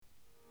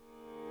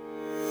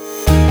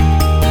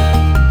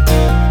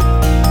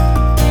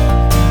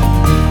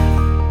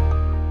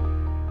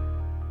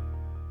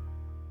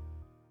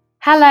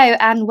Hello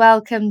and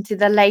welcome to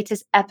the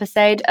latest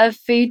episode of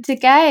Food to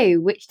Go,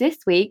 which this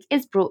week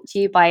is brought to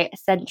you by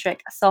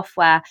Centric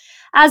Software.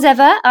 As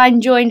ever,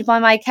 I'm joined by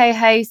my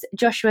co-host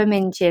Joshua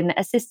Minchin,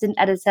 Assistant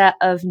Editor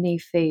of New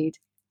Food.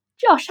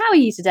 Josh, how are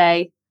you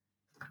today?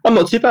 I'm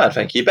not too bad,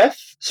 thank you, Beth.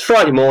 It's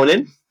Friday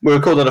morning. We're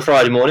recording on a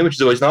Friday morning, which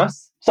is always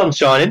nice. Sun's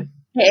shining.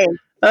 It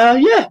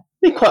is.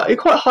 In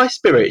quite high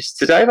spirits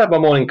today. I've had my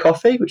morning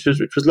coffee, which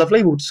was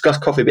lovely. We'll discuss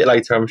coffee a bit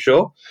later, I'm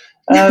sure,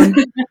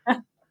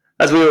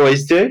 as we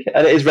always do,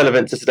 and it is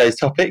relevant to today's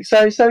topic.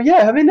 So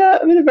yeah, I'm in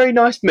a very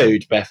nice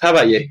mood, Beth. How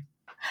about you?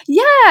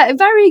 Yeah,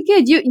 very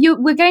good.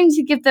 We're going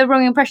to give the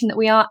wrong impression that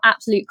we are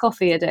absolute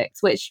coffee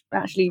addicts, which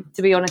actually,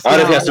 to be honest, I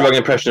don't think that's the wrong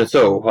impression at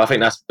all. I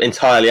think that's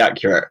entirely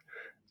accurate.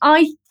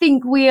 I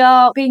think we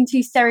are being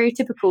too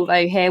stereotypical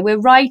though here. We're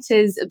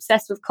writers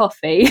obsessed with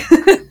coffee.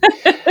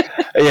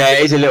 Yeah,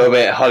 it is a little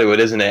bit Hollywood,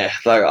 isn't it?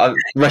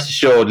 Rest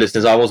assured,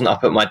 listeners, I wasn't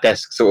up at my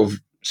desk sort of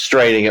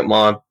straining at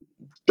my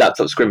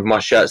laptop screen with my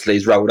shirt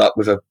sleeves rolled up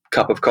with a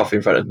cup of coffee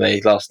in front of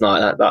me last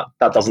night.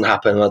 That doesn't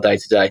happen on a day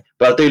to day.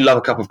 But I do love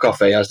a cup of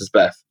coffee, as does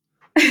Beth.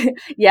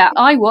 Yeah,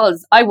 I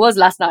was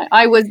last night.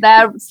 I was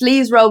there,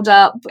 sleeves rolled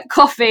up,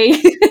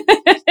 coffee,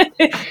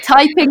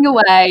 typing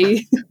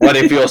away.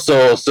 Waiting for your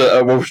source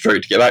at Wall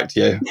Street to get back to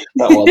you.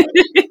 That one.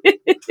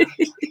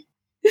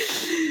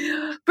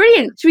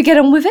 Brilliant. Should we get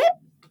on with it?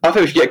 I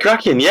think we should get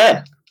cracking,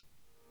 yeah.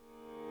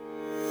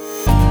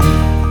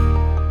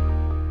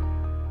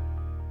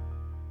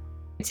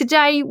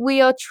 Today,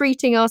 we are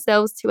treating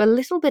ourselves to a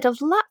little bit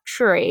of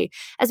luxury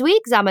as we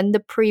examine the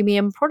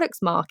premium products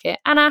market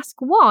and ask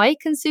why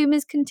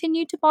consumers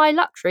continue to buy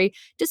luxury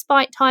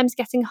despite times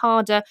getting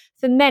harder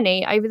for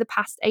many over the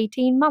past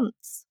 18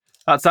 months.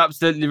 That's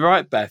absolutely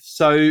right, Beth.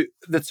 So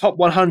the top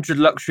 100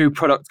 luxury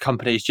product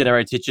companies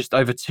generated just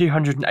over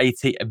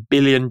 $280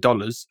 billion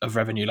of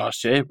revenue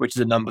last year, which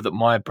is a number that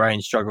my brain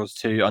struggles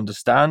to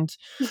understand.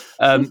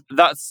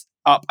 That's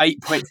up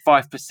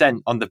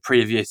 8.5% on the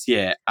previous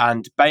year.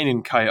 And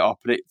Bain & Co are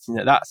predicting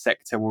that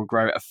sector will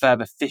grow a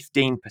further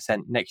 15%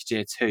 next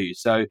year too.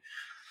 So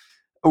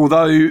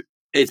although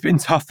it's been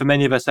tough for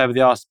many of us over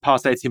the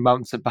past 18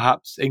 months and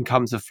perhaps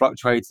incomes have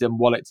fluctuated and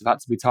wallets have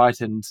had to be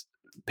tightened,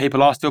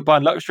 people are still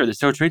buying luxury. They're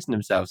still treating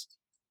themselves.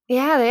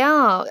 Yeah, they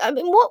are. I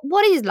mean,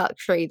 what is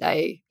luxury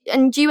though?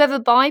 And do you ever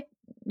buy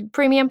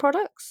premium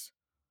products?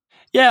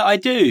 Yeah, I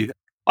do.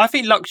 I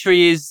think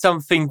luxury is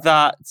something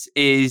that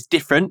is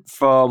different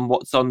from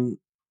what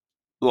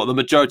the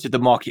majority of the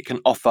market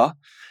can offer.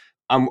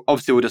 And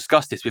obviously we'll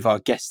discuss this with our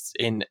guests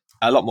in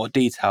a lot more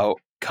detail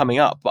coming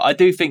up. But I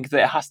do think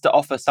that it has to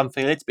offer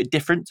something a little bit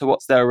different to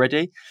what's there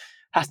already. It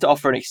has to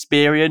offer an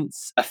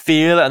experience, a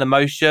feel, an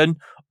emotion,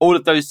 all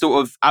of those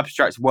sort of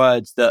abstract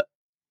words that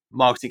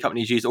marketing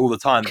companies use all the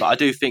time, but I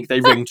do think they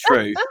ring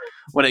true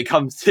when it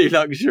comes to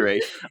luxury.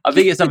 I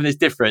think it's something that's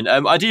different.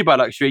 I do buy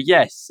luxury,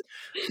 yes.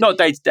 Not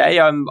day to day.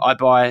 I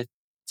buy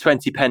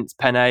 20 pence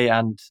Penne,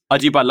 and I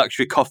do buy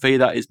luxury coffee.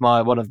 That is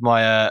one of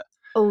my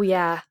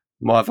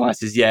my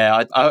vices.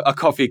 Yeah, I'm a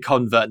coffee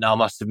convert now, I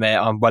must admit.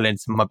 I'm well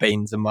into my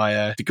beans and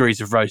my degrees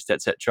of roast,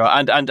 etc.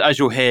 And as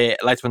you'll hear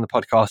later on the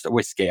podcast,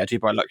 whiskey. I do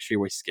buy luxury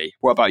whiskey.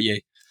 What about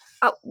you?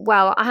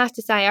 Well, I have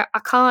to say, I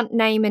can't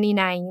name any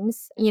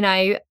names. You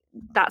know,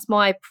 that's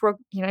my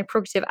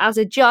prerogative as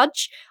a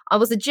judge. I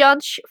was a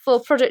judge for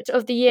Product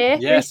of the Year.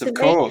 Yes,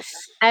 recently. Of course.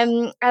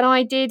 And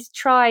I did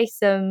try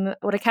some.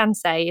 What I can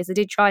say is I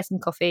did try some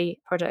coffee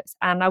products,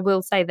 and I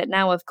will say that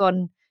now I've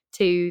gone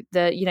to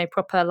the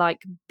proper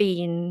like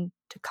bean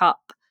to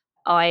cup.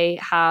 I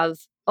have.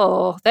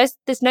 Oh,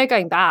 there's no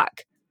going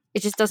back.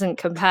 It just doesn't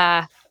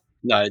compare.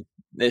 No,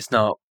 it's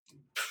not.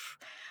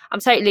 I'm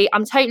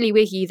totally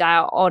with you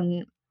there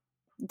on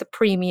the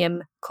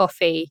premium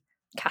coffee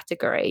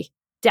category.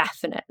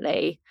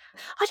 Definitely.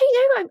 I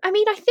don't know. I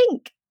mean, I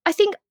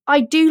think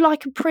I do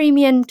like a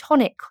premium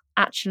tonic,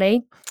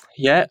 actually.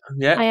 Yeah.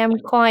 I am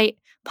quite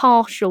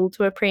partial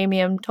to a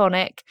premium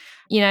tonic.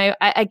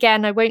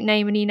 Again, I won't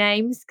name any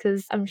names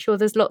because I'm sure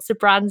there's lots of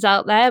brands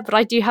out there, but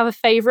I do have a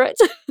favourite.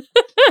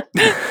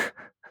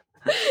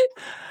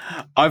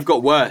 I've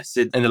got worse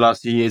in the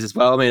last few years as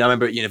well. I mean, I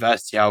remember at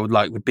university, I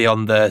would be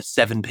on the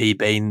 7p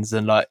beans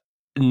and like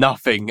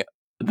nothing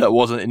that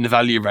wasn't in the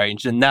value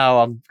range. And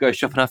now I'm going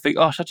shopping and I think,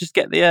 should I just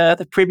get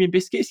the premium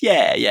biscuits?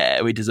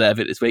 Yeah, we deserve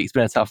it this week. It's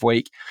been a tough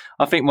week.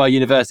 I think my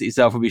university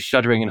self will be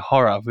shuddering in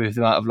horror with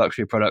the amount of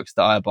luxury products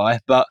that I buy.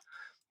 But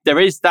there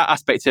is that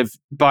aspect of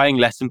buying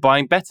less and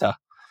buying better.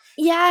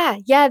 Yeah,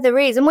 there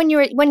is. And when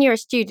you're a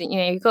student,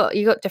 you've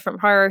got different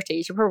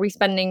priorities. You're probably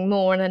spending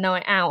more on a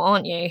night out,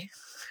 aren't you?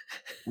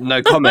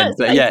 No comment,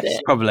 but yes,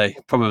 probably.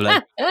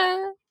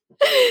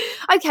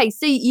 Okay,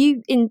 so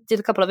you did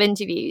a couple of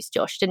interviews,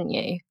 Josh, didn't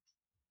you?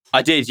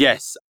 I did,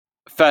 yes.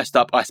 First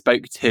up, I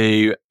spoke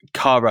to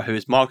Cara, who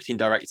is marketing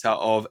director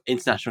of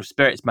international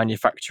spirits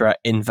manufacturer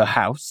In The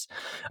House,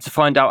 to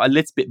find out a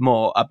little bit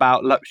more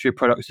about luxury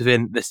products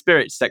within the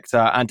spirits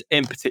sector and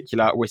in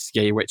particular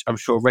whiskey, which I'm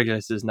sure regular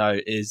listeners know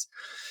is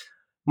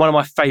one of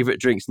my favourite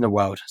drinks in the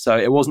world. So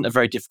it wasn't a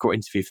very difficult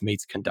interview for me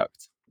to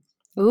conduct.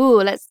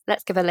 Ooh, let's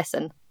give a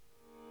listen.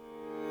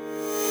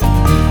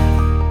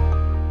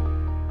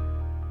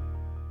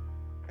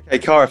 Hey,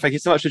 Cara, thank you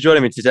so much for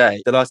joining me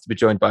today. Delighted to be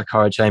joined by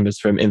Cara Chambers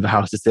from In the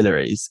House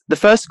Distilleries. The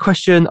first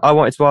question I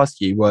wanted to ask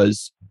you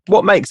was,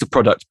 what makes a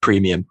product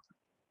premium?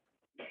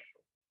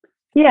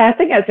 Yeah, I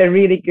think that's a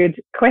really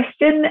good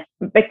question,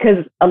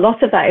 because a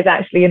lot of that is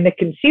actually in the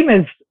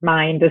consumer's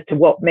mind as to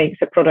what makes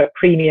a product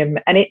premium.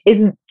 And it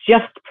isn't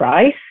just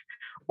price,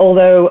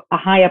 although a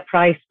higher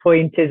price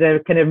point is a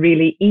kind of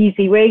really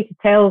easy way to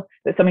tell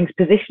that something's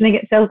positioning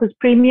itself as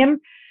premium.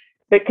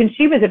 But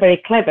consumers are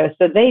very clever,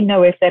 so they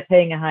know if they're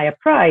paying a higher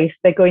price,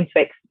 they're going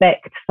to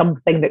expect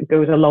something that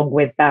goes along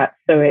with that.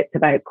 So it's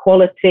about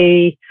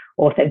quality,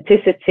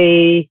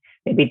 authenticity,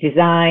 maybe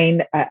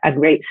design, a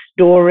great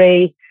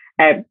story.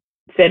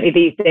 Certainly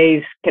these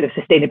days, kind of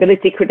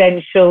sustainability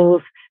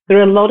credentials. There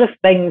are a lot of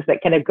things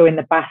that kind of go in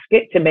the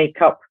basket to make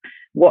up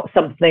what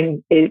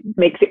something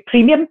makes it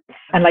premium.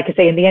 And like I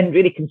say, in the end,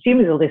 really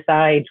consumers will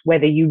decide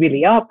whether you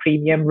really are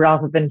premium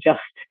rather than just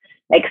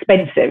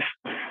expensive,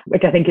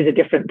 which I think is a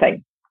different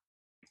thing.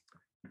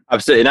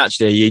 Absolutely. And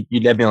actually, you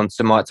led me on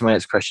to my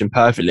next question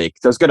perfectly,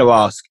 because I was going to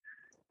ask,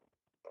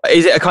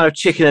 is it a kind of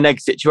chicken and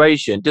egg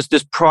situation? Does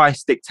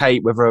price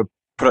dictate whether a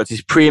product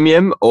is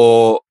premium,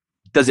 or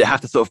does it have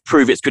to sort of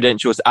prove its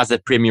credentials as a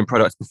premium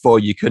product before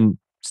you can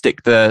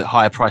stick the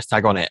higher price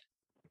tag on it?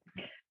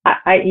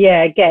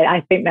 Again,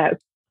 I think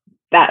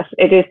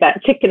it is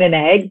that chicken and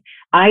egg.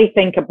 I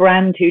think a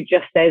brand who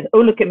just says,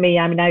 oh, look at me,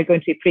 I'm now going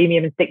to be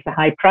premium and sticks a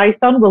high price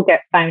on, will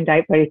get found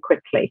out very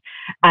quickly.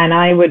 And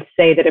I would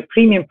say that a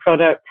premium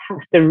product has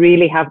to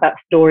really have that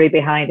story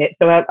behind it.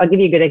 So I'll give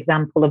you a good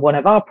example of one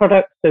of our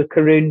products. So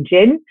Karoon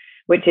Gin,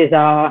 which is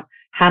our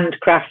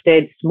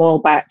handcrafted small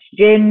batch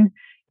gin.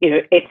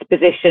 It's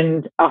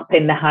positioned up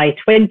in the high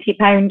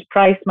 £20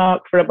 price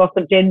mark for a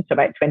bottle of gin, so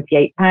about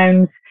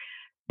 £28.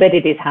 But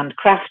it is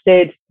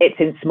handcrafted, it's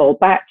in small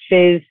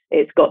batches,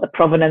 it's got the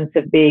provenance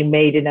of being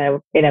made in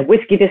a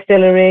whiskey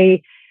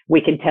distillery.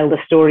 We can tell the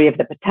story of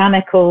the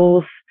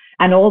botanicals,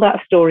 and all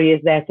that story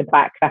is there to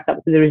back that up.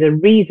 So there is a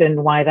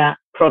reason why that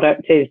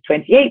product is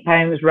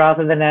 £28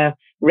 rather than a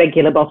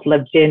regular bottle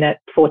of gin at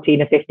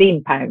 £14 or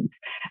 £15.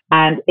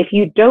 And if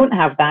you don't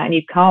have that and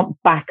you can't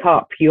back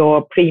up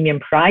your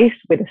premium price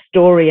with a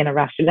story and a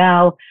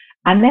rationale,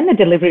 and then the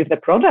delivery of the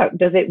product,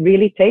 does it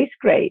really taste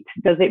great?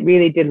 Does it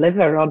really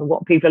deliver on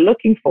what people are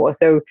looking for?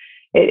 So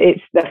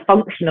it's the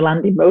functional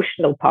and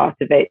emotional part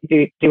of it.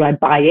 Do I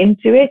buy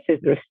into it? Is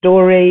there a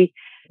story?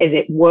 Is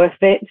it worth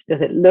it? Does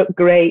it look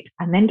great?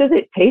 And then does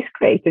it taste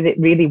great? Is it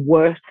really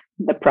worth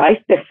the price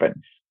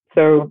difference?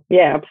 So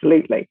yeah,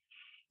 absolutely.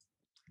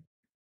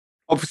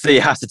 Obviously,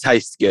 it has to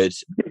taste good.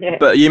 Yeah.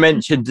 But you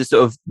mentioned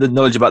the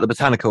knowledge about the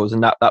botanicals,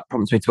 and that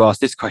prompts me to ask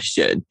this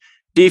question.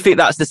 Do you think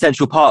that's an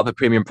essential part of a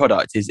premium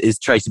product, is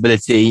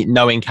traceability,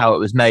 knowing how it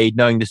was made,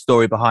 knowing the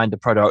story behind the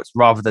product,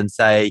 rather than,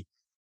 say,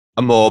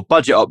 a more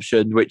budget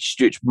option, which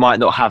might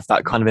not have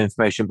that kind of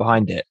information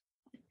behind it?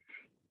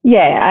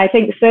 Yeah, I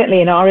think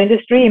certainly in our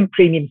industry, in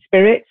premium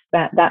spirits,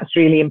 that's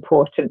really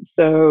important.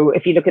 So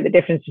if you look at the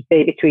difference,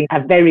 say, between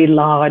a very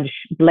large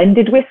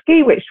blended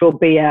whiskey, which will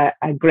be a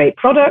great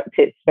product,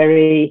 it's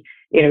very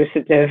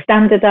sort of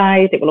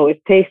standardized, it will always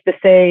taste the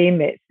same,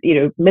 it's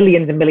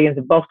millions and millions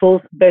of bottles,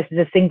 versus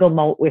a single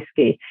malt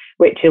whiskey,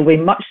 which will be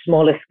much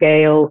smaller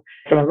scale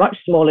from a much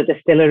smaller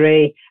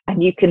distillery,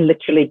 and you can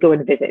literally go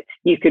and visit.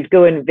 You could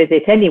go and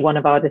visit any one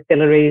of our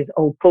distilleries,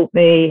 Old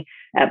Pulteney,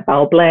 at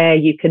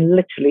Balblair. You can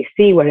literally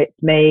see where it's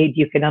made,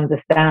 you can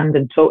understand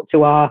and talk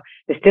to our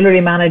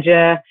distillery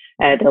manager.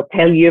 They'll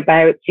tell you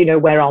about,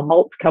 where our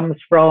malt comes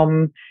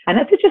from. And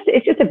it's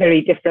just a very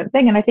different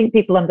thing. And I think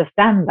people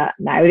understand that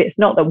now. It's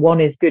not that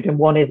one is good and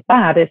one is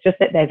bad. It's just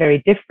that they're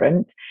very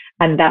different.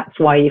 And that's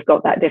why you've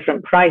got that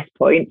different price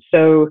point.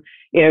 So,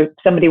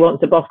 somebody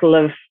wants a bottle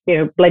of,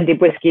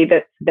 blended whiskey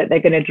that they're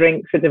going to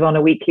drink sort of on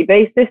a weekly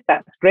basis.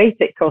 That's great.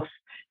 It costs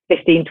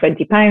 £15,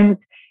 £20.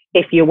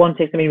 If you're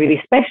wanting something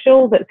really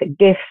special, that's a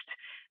gift,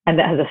 and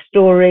that has a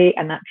story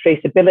and that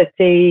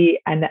traceability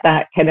and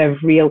that kind of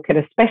real kind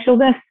of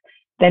specialness,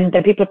 then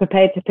people are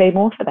prepared to pay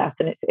more for that.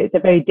 And it's a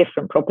very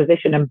different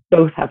proposition, and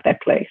both have their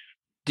place.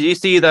 Do you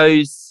see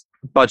those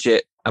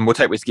budget, and we'll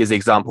take whiskey as the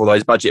example,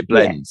 those budget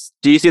blends,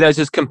 do you see those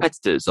as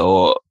competitors,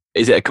 or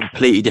is it a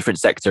completely different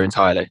sector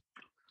entirely?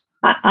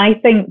 I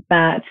think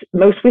that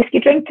most whiskey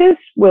drinkers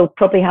will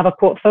probably have a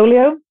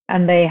portfolio,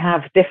 and they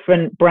have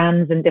different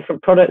brands and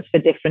different products for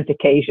different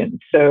occasions.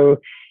 So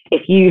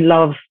if you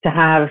love to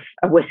have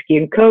a whiskey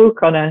and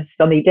Coke on a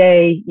sunny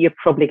day, you're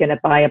probably going to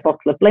buy a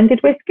bottle of blended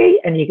whiskey,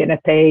 and you're going to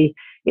pay,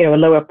 a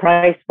lower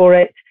price for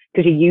it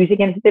because you're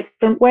using it in a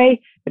different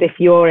way. But if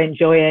you're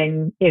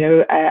enjoying,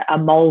 a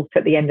malt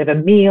at the end of a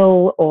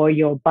meal, or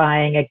you're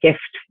buying a gift,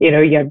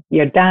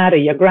 your dad or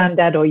your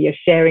granddad, or you're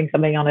sharing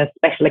something on a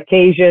special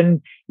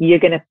occasion, you're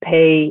going to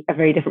pay a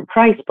very different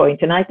price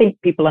point. And I think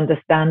people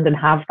understand and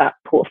have that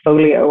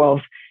portfolio of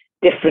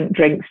different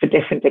drinks for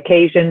different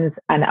occasions,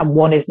 and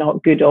one is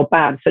not good or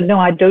bad. So no,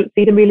 I don't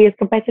see them really as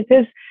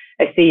competitors.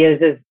 I see us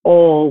as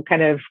all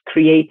kind of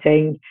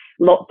creating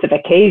lots of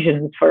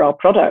occasions for our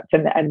product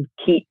and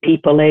keep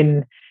people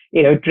in,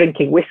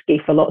 drinking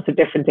whiskey for lots of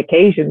different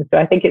occasions. So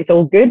I think it's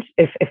all good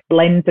if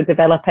blends are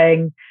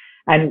developing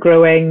and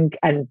growing,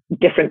 and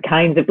different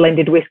kinds of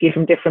blended whiskey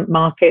from different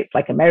markets,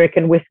 like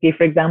American whiskey,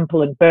 for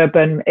example, and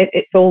bourbon.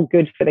 It's all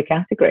good for the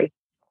category.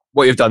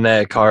 What you've done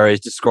there, Cara,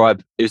 is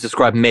describe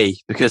me,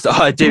 because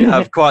I do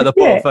have quite the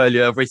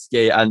portfolio of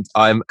whiskey, and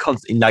I'm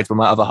constantly nagged by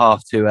my other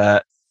half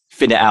to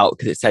thin it out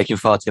because it's taking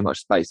far too much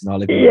space in our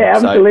living room. Yeah,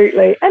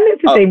 absolutely. And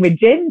it's the same with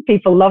gin.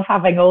 People love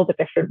having all the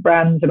different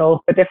brands and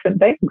all the different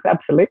things.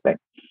 Absolutely.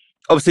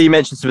 Obviously, you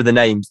mentioned some of the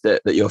names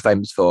that you're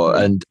famous for,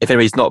 and if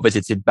anybody's not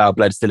visited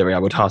Balblair Distillery, I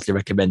would heartily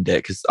recommend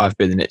it because I've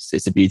been in it.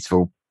 It's a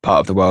beautiful part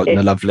of the world and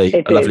a lovely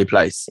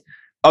place.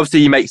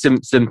 Obviously, you make some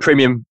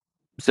premium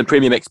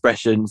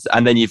expressions,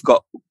 and then you've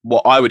got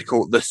what I would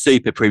call the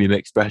super premium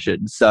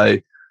expressions. So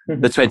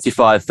the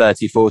 25,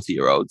 30,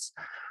 40-year-olds,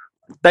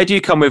 they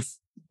do come with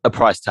a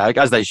price tag,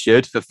 as they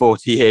should, for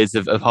 40 years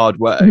of hard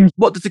work.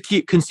 What does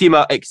the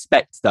consumer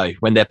expect, though,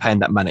 when they're paying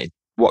that money?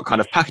 What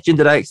kind of packaging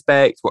do they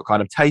expect? What kind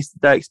of taste do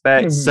they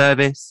expect?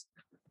 Service?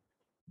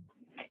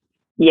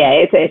 Yeah,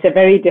 it's a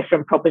very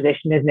different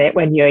proposition, isn't it?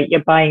 When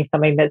you're buying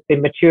something that's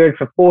been matured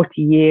for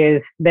 40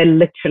 years, there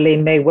literally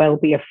may well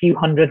be a few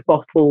hundred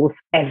bottles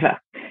ever.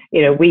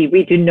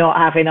 We do not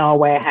have in our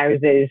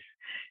warehouses,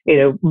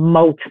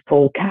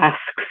 multiple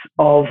casks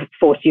of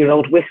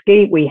 40-year-old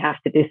whiskey. We have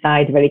to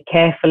decide very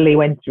carefully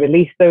when to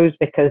release those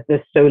because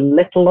there's so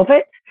little of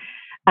it.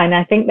 And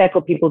I think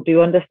therefore people do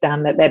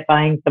understand that they're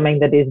buying something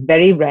that is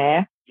very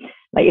rare,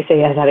 like you say,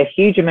 has had a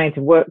huge amount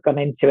of work gone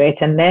into it,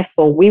 and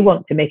therefore we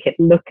want to make it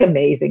look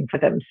amazing for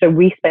them. So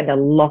we spend a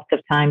lot of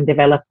time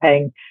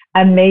developing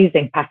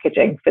amazing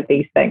packaging for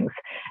these things.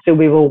 So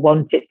we will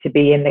want it to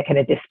be in the kind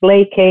of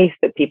display case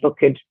that people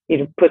could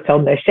put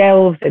on their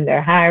shelves in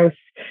their house.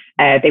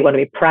 They want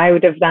to be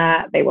proud of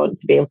that. They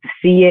want to be able to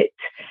see it.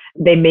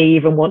 They may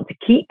even want to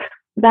keep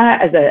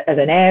that as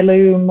an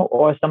heirloom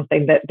or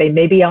something that they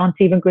maybe aren't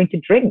even going to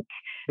drink.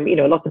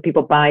 Lots of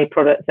people buy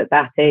products at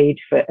that age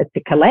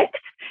to collect,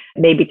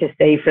 maybe to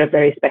save for a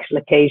very special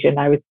occasion.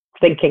 I was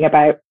thinking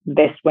about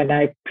this when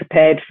I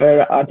prepared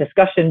for our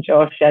discussion,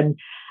 Josh,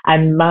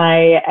 and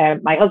my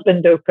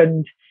husband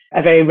opened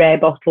a very rare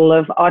bottle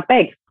of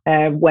Ardbeg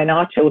when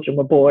our children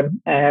were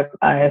born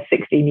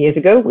 16 years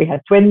ago. We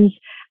had twins,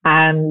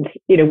 and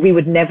we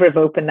would never have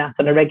opened that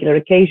on a regular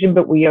occasion,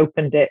 but we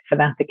opened it for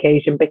that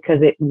occasion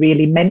because it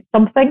really meant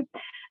something.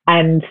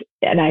 And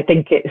I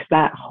think it's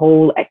that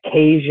whole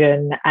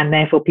occasion, and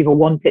therefore people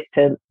want it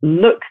to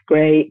look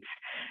great,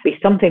 be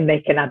something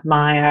they can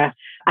admire,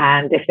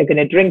 and if they're going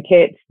to drink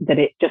it, that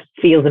it just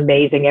feels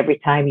amazing every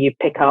time you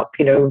pick up,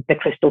 the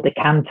crystal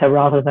decanter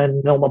rather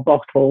than normal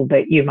bottle,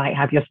 that you might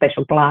have your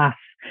special glass,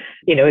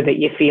 that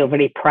you feel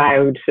very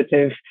proud, sort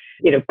of,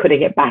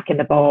 putting it back in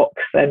the box.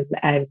 So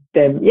I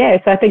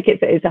think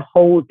it's a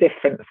whole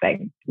different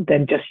thing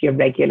than just your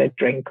regular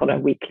drink on a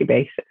weekly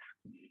basis.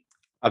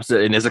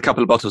 Absolutely. And there's a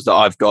couple of bottles that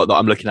I've got that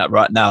I'm looking at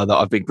right now that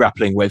I've been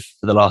grappling with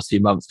for the last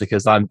few months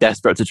because I'm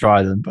desperate to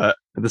try them. But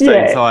at the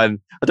same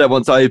time, I don't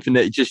want to open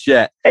it just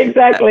yet.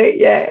 Exactly.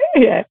 Yeah.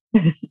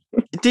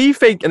 Do you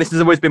think, and this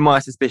has always been my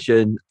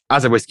suspicion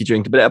as a whiskey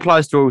drinker, but it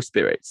applies to all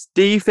spirits,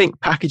 do you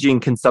think packaging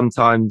can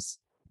sometimes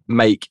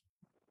make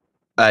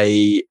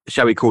a,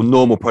 shall we call,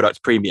 normal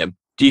product premium?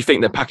 Do you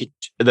think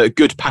that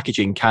good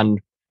packaging can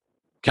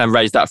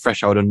raise that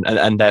threshold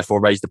and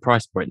therefore raise the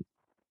price point?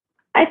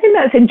 I think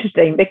that's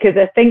interesting because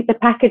I think the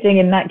packaging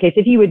in that case,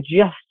 if you were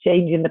just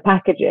changing the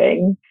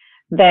packaging,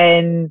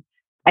 then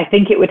I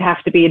think it would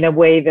have to be in a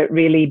way that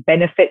really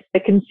benefits the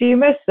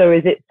consumer. So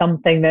is it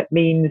something that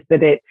means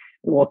that it's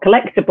more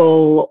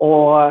collectible,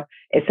 or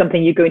it's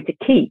something you're going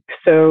to keep?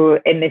 So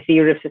in this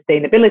era of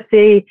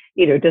sustainability,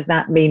 does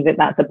that mean that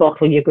that's a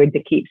bottle you're going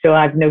to keep? So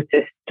I've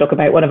noticed, talk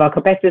about one of our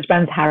competitors'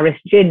 brands, Harris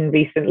Gin,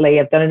 recently.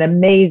 I've done an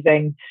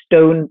amazing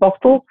stone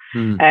bottle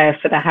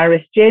for the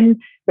Harris Gin,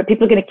 but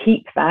people are going to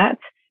keep that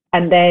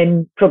and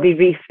then probably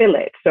refill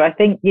it. So I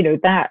think,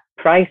 that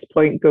price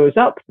point goes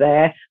up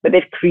there, but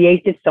they've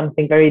created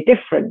something very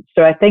different.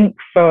 So I think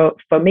for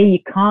me, you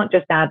can't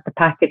just add the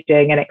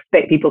packaging and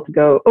expect people to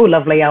go, oh,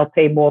 lovely, I'll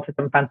pay more for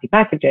some fancy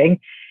packaging.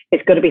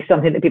 It's got to be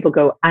something that people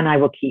go, and I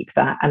will keep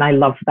that, and I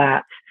love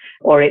that,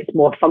 or it's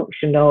more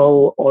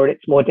functional, or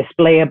it's more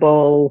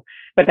displayable.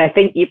 But I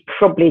think you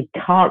probably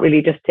can't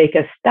really just take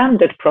a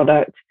standard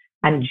product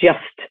and just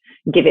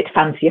give it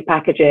fancier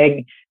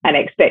packaging and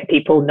expect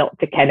people not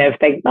to kind of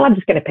think, well, I'm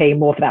just going to pay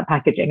more for that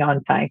packaging,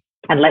 aren't I?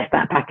 Unless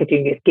that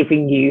packaging is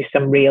giving you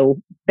some real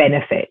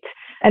benefit.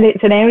 And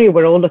it's an area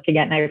we're all looking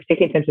at now,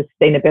 particularly in terms of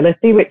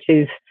sustainability, which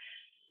is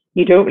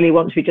you don't really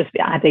want to be just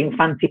adding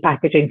fancy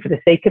packaging for the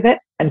sake of it.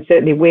 And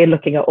certainly we're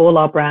looking at all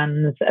our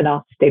brands and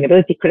our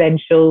sustainability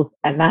credentials,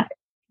 and that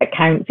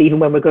accounts even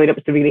when we're going up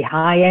to the really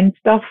high end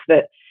stuff,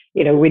 that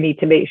we need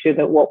to make sure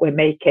that what we're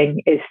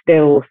making is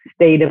still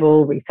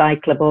sustainable,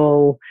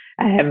 recyclable,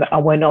 and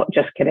we're not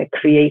just kind of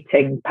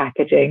creating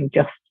packaging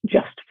just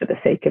for the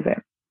sake of it.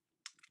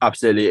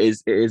 Absolutely.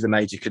 It is a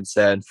major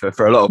concern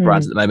for a lot of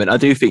brands at the moment. I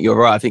do think you're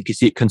right. I think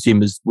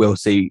consumers will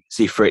see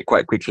through it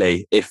quite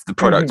quickly if the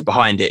product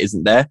behind it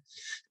isn't there.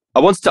 I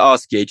wanted to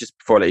ask you, just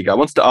before I let you go, I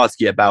wanted to ask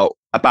you about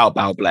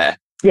Balblair.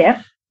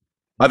 Yeah.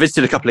 I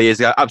visited a couple of years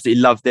ago.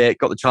 Absolutely loved it.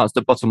 Got the chance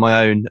to bottle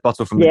my own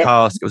bottle from the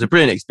cask. It was a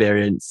brilliant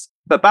experience.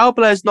 But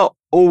Balblair's not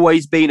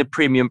always been a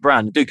premium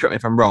brand. Do correct me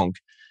if I'm wrong.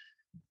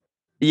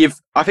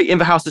 I think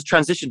Inverhouse has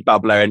transitioned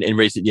Balblair in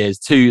recent years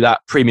to that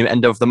premium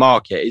end of the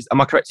market.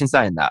 Am I correct in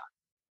saying that?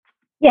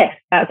 Yes,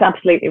 that's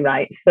absolutely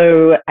right.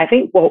 So I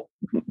think what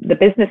the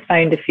business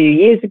found a few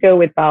years ago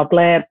with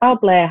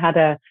Balblair had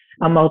a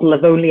model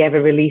of only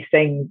ever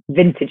releasing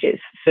vintages.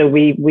 So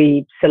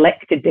we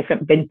selected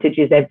different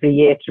vintages every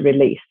year to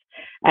release.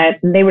 And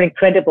they were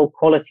incredible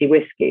quality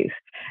whiskies,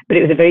 but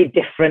it was a very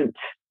different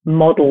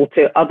model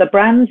to other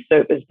brands. So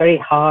it was very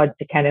hard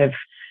to kind of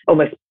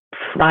almost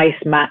price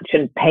match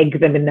and peg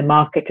them in the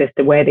market as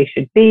to where they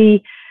should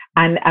be.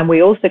 And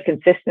we also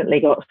consistently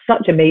got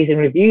such amazing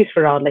reviews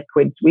for our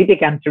liquids. We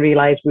began to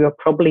realize we were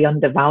probably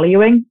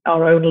undervaluing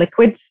our own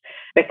liquids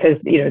because,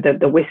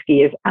 the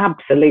whiskey is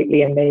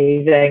absolutely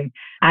amazing.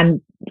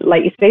 And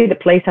like you say, the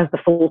place has the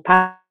full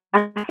package,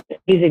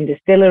 amazing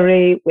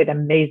distillery with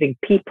amazing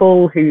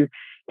people who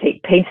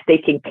take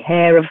painstaking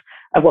care of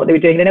what they were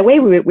doing. And in a way,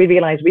 we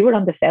realized we were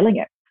underselling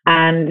it.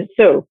 And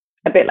so,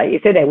 a bit like you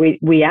said there,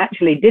 we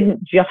actually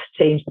didn't just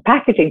change the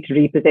packaging to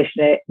reposition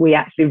it, we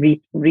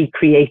actually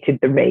recreated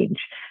the range.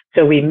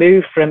 So we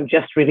moved from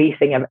just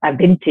releasing a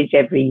vintage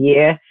every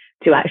year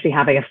to actually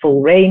having a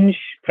full range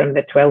from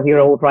the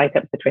 12-year-old right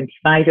up to the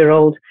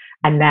 25-year-old.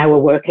 And now we're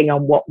working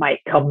on what might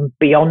come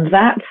beyond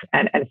that,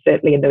 and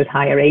certainly in those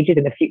higher ages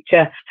in the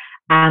future.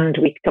 And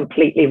we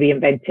completely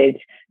reinvented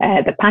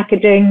the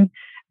packaging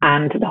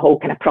and the whole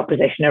kind of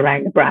proposition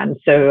around the brand.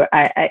 So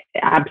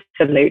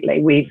absolutely,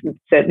 we've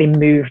certainly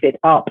moved it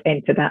up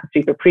into that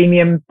super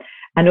premium.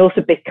 And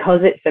also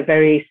because it's a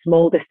very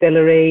small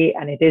distillery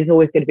and it is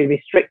always going to be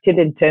restricted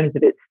in terms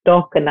of its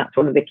stock. And that's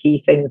one of the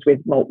key things with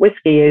malt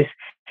whiskey is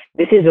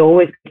this is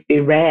always going to be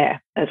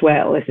rare as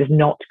well. This is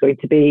not going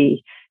to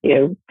be,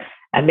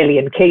 a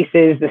million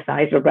cases the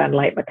size of a brand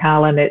like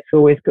Macallan. It's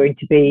always going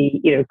to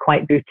be,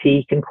 quite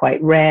boutique and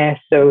quite rare.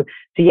 So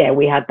yeah,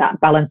 we had that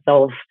balance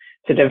of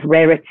sort of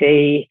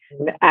rarity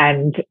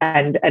and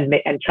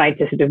trying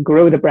to sort of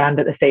grow the brand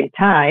at the same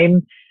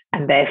time.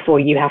 And therefore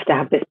you have to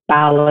have this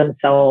balance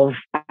of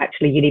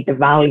actually you need the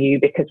value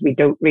because we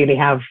don't really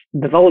have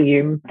the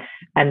volume.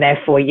 And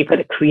therefore you've got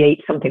to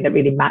create something that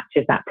really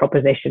matches that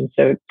proposition.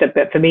 So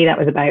but for me, that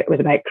was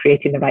about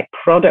creating the right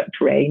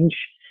product range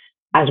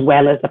as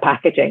well as the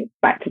packaging.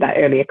 Back to that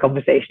earlier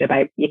conversation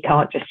about you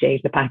can't just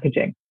change the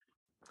packaging.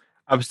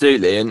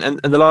 Absolutely. And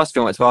the last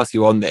thing I wanted to ask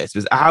you on this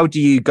was, how do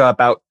you go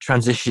about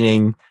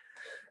transitioning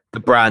the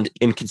brand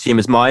in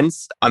consumers'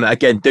 minds? I mean,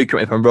 again, do correct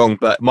me if I'm wrong,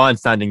 but my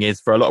understanding is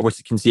for a lot of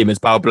whiskey consumers,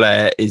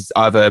 Balblair is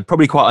either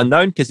probably quite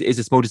unknown because it is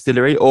a small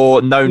distillery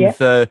or known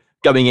for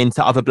going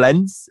into other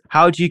blends.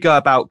 How do you go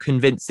about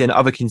convincing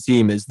other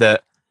consumers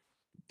that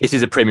this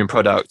is a premium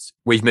product,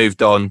 we've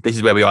moved on, this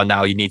is where we are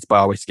now, you need to buy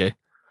our whiskey?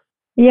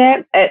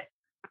 Yeah,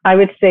 I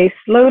would say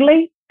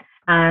slowly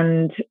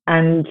and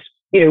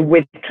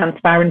with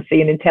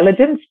transparency and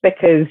intelligence,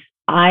 because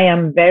I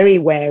am very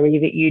wary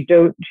that you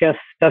don't just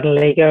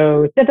suddenly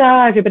go,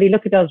 ta-da, everybody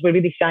look at us, we're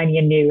really shiny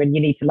and new and you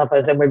need to love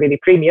us and we're really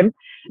premium.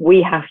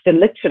 We have to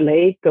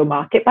literally go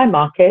market by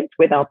market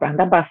with our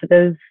brand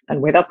ambassadors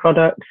and with our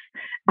products.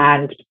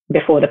 And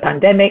before the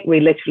pandemic,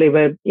 we literally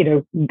were,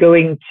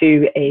 going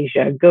to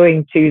Asia,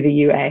 going to the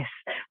US.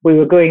 We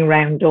were going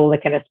around all the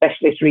kind of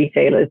specialist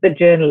retailers, the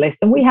journalists,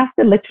 and we have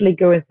to literally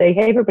go and say,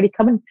 hey, everybody,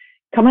 come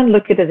and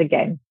look at us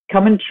again.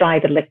 Come and try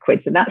the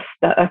liquids. And that's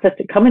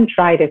come and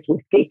try this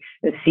whiskey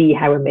and see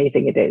how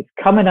amazing it is.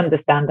 Come and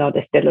understand our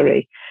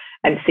distillery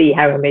and see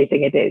how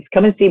amazing it is.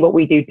 Come and see what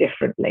we do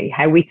differently,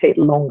 how we take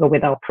longer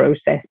with our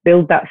process,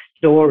 build that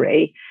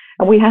story.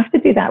 And we have to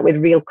do that with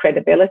real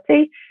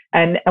credibility.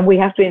 And we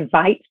have to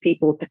invite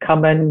people to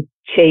come and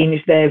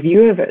change their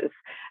view of us.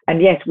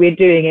 And yes, we're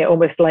doing it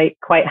almost like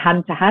quite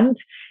hand to hand.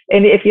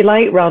 And if you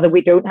like, rather,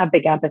 we don't have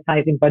big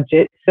advertising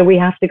budgets. So we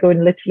have to go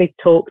and literally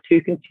talk to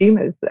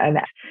consumers and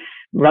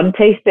run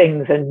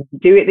tastings and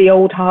do it the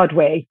old hard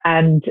way.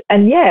 And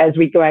yeah, as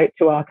we go out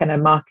to our kind of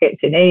markets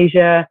in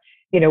Asia,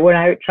 we're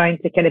out trying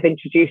to kind of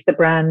introduce the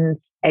brand,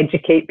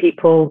 educate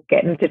people,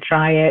 get them to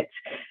try it,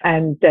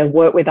 and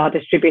work with our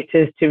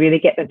distributors to really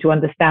get them to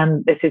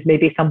understand this is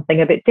maybe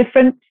something a bit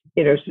different,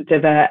 sort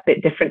of a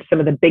bit different, some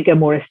of the bigger,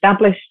 more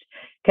established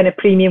kind of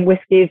premium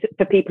whiskies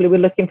for people who are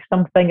looking for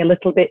something a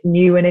little bit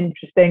new and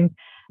interesting.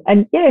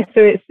 And yeah,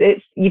 so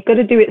it's you've got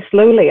to do it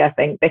slowly, I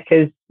think,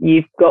 because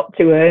you've got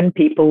to earn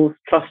people's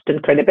trust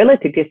and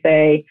credibility to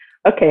say,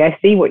 okay, I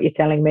see what you're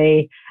telling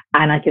me,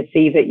 and I can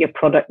see that your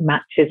product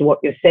matches what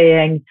you're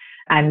saying.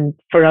 And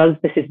for us,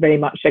 this is very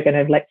much a kind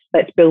of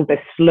let's build this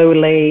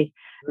slowly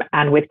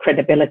and with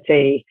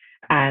credibility,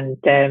 and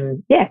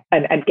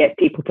and get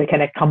people to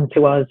kind of come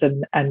to us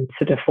and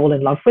sort of fall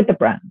in love with the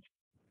brand.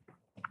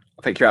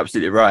 I think you're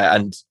absolutely right.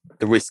 And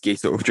the whiskey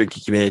sort of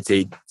drinking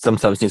community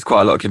sometimes needs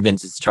quite a lot of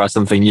convincers to try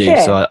something new.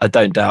 Yeah. So I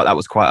don't doubt that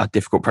was quite a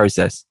difficult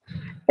process.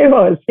 It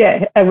was,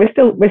 yeah, and we're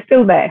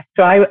still there.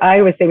 So I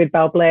always say with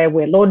Balblair,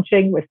 we're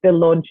still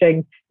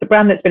launching. It's a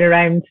brand that's been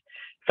around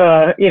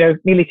for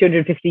nearly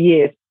 250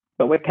 years,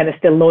 but we're kind of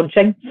still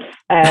launching.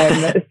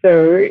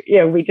 So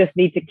we just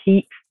need to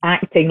keep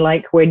acting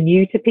like we're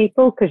new to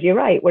people, because you're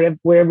right,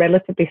 we're a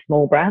relatively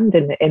small brand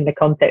in the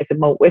context of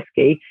malt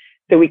whiskey.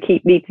 So we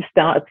need to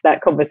start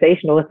that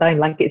conversation all the time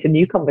like it's a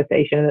new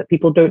conversation and that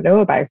people don't know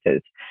about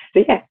us.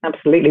 So yeah,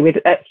 absolutely. With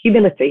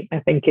humility, I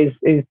think is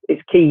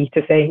key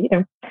to saying,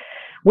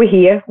 we're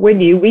here, we're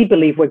new, we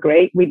believe we're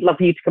great. We'd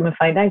love you to come and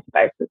find out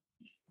about us.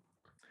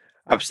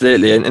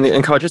 Absolutely.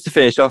 And Carl, just to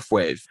finish off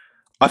with,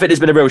 I think there's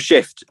been a real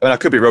shift, and I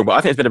could be wrong, but I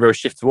think there's been a real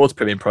shift towards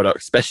premium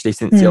products, especially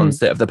since the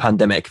onset of the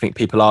pandemic. I think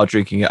people are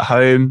drinking at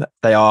home.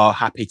 They are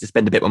happy to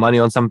spend a bit more money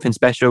on something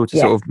special to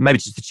sort of maybe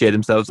just to cheer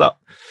themselves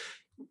up.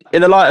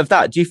 In the light of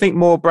that, do you think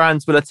more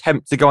brands will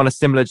attempt to go on a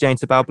similar chain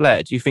to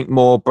Balblair? Do you think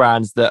more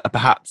brands that are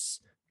perhaps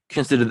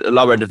considered at the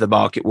lower end of the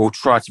market will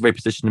try to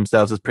reposition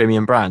themselves as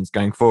premium brands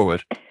going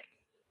forward?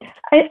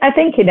 I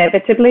think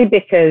inevitably,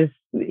 because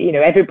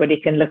everybody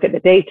can look at the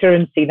data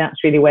and see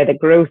that's really where the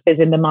growth is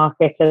in the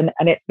market, and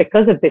it's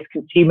because of this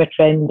consumer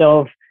trend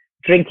of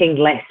drinking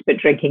less but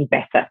drinking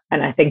better.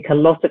 And I think a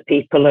lot of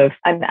people have,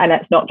 and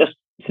it's not just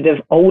sort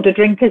of older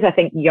drinkers. I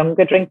think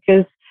younger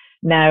drinkers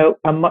now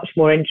are much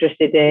more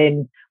interested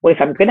in, well, if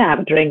I'm going to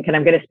have a drink and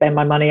I'm going to spend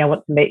my money, I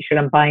want to make sure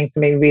I'm buying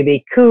something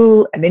really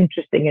cool and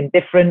interesting and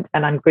different,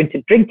 and I'm going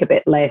to drink a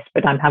bit less,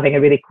 but I'm having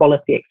a really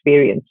quality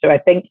experience. So I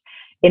think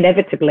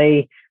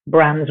inevitably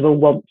brands will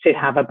want to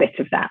have a bit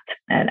of that.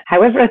 And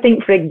however, I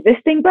think for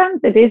existing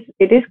brands, it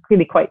is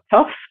really quite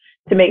tough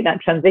to make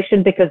that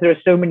transition, because there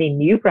are so many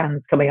new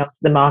brands coming onto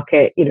the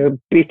market,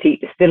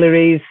 boutique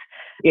distilleries,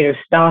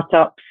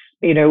 startups,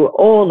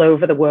 all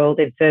over the world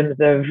in terms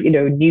of,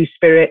 new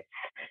spirits,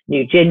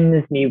 new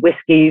gins, new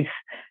whiskies.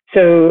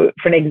 So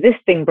for an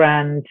existing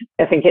brand,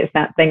 I think it's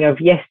that thing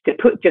of, yes, to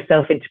put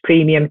yourself into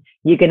premium,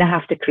 you're going to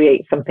have to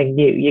create something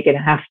new. You're going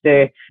to have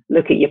to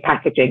look at your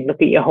packaging,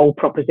 look at your whole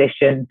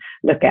proposition,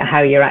 look at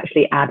how you're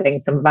actually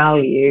adding some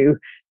value,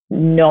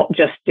 not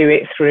just do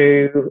it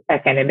through a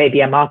kind of maybe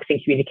a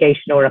marketing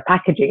communication or a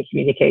packaging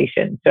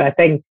communication. So I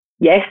think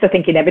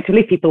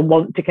inevitably people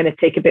want to kind of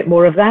take a bit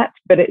more of that,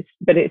 but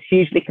it's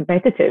hugely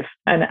competitive.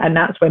 And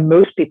that's when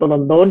most people are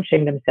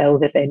launching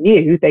themselves. If they're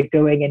new, they're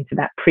going into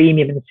that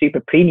premium and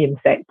super premium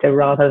sector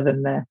rather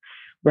than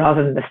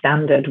the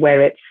standard,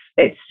 where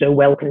it's so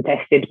well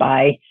contested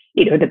by,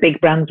 the big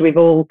brands we've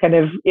all kind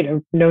of,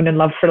 known and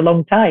loved for a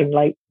long time,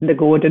 like the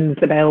Gordons,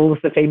 the Bells,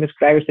 the famous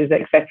Grouses,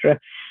 etc.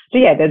 So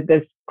yeah,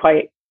 there's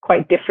quite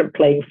different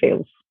playing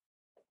fields.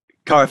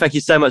 Cara, thank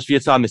you so much for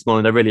your time this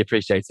morning. I really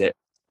appreciate it.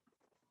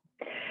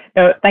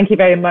 No, thank you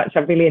very much.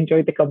 I've really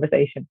enjoyed the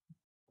conversation.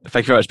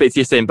 Thank you very much. Speak to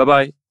you soon.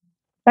 Bye-bye.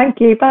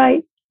 Thank you. Bye.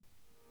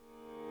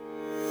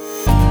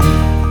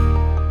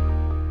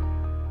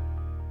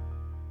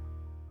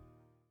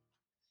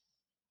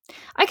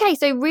 Okay,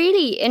 so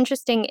really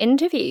interesting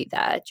interview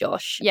there,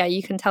 Josh. Yeah,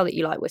 you can tell that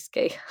you like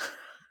whiskey.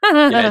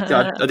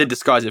 Yeah, I did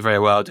disguise it very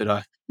well, did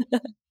I?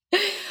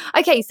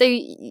 Okay, so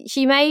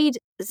she made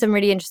some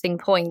really interesting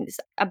points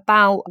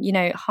about,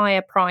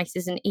 higher price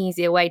is an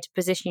easier way to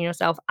position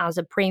yourself as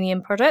a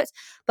premium product,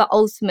 but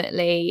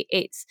ultimately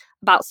it's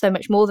about so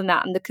much more than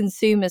that, and the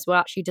consumers will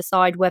actually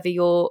decide whether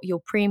you're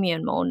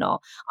premium or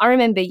not. I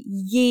remember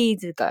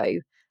years ago,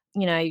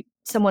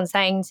 someone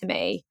saying to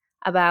me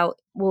about,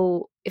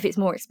 well, if it's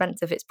more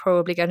expensive, it's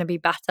probably going to be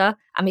better,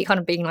 and me kind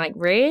of being like,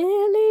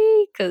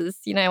 really? Because,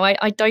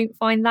 I don't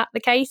find that the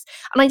case,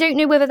 and I don't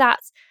know whether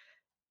that's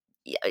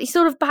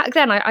sort of back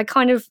then. I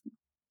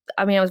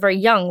was very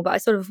young, but I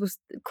sort of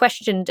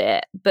questioned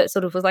it, but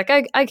sort of was like,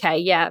 oh, okay,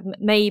 yeah,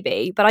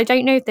 maybe. But I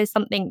don't know if there's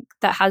something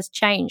that has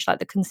changed. Like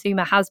the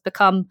consumer has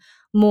become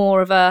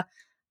more of a,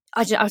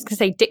 I was going to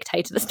say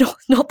dictator. That's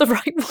not the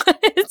right word.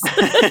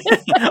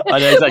 I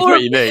know exactly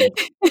what you mean.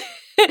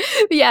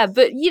 Yeah,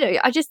 but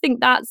I just think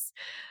that's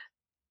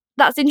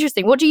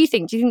interesting. What do you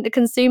think? Do you think the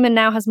consumer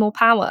now has more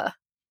power?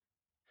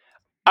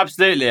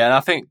 Absolutely, and I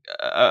think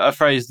a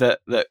phrase that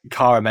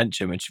Cara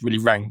mentioned, which really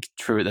rang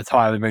true at the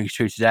time and rings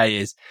true today,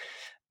 is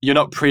you're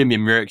not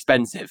premium, you're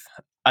expensive.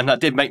 And that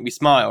did make me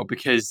smile,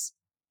 because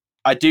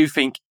I do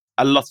think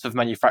a lot of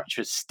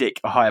manufacturers stick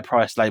a higher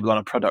price label on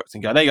a product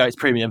and go, there you go, it's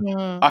premium.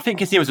 I think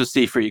consumers will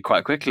see through you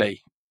quite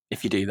quickly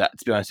if you do that,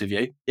 to be honest with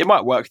you. It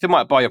might work. They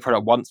might buy your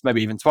product once,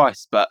 maybe even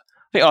twice, but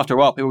I think after a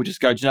while, people will just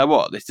go, do you know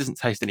what? This doesn't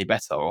taste any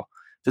better, or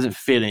doesn't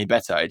feel any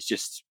better. It's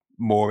just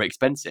more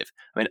expensive.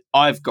 I mean,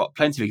 I've got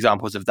plenty of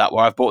examples of that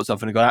where I've bought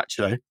something and gone,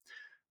 actually,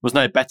 was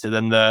no better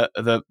than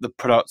the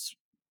products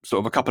sort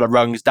of a couple of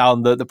rungs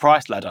down the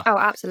price ladder. Oh,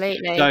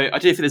 absolutely. So I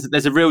do think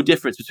there's a real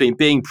difference between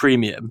being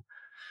premium,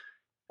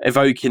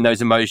 evoking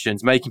those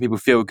emotions, making people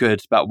feel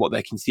good about what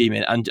they're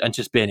consuming, and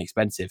just being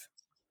expensive.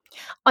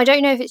 I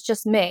don't know if it's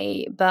just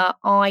me, but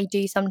I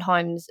do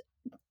sometimes,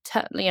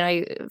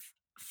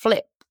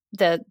 flip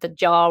the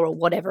jar or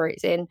whatever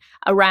it's in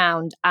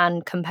around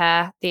and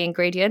compare the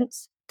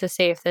ingredients to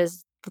see if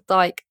there's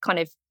like kind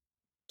of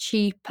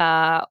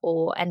cheaper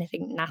or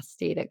anything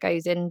nasty that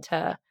goes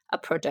into a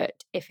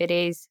product if it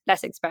is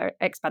less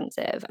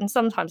expensive. And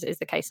sometimes it is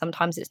the case,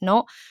 sometimes it's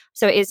not.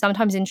 So it is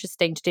sometimes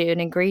interesting to do an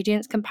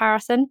ingredients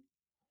comparison.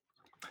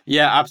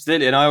 Yeah,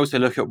 absolutely. And I also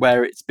look at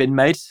where it's been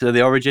made, so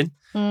the origin.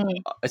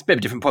 It's a bit of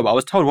a different point, but I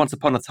was told once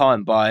upon a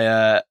time by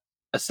a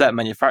certain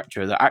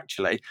manufacturer that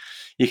actually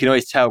you can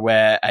always tell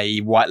where a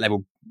white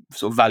label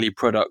sort of value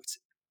product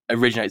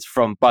originates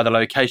from by the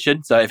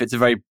location. So if it's a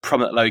very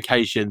prominent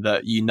location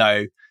that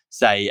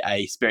say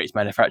a spirits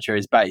manufacturer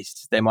is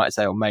based, they might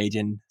say, made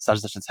in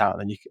such and such a town,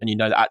 and you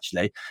know that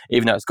actually,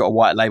 even though it's got a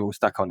white label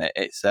stuck on it,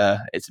 it's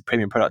a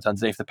premium product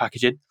underneath the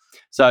packaging.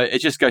 So it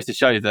just goes to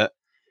show that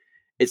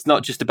it's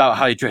not just about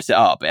how you dress it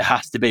up. It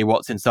has to be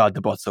what's inside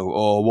the bottle,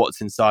 or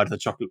what's inside the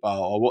chocolate bar,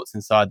 or what's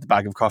inside the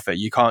bag of coffee.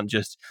 You can't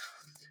just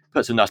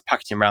put some nice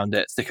packaging around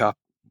it, stick a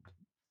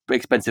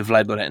expensive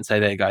label on it, and say,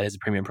 there you go, here's a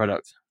premium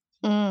product.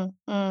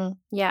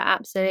 Yeah,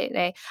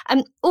 absolutely.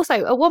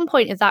 Also, at one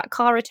point of that,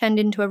 Cara turned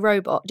into a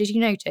robot. Did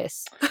you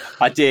notice?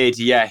 I did,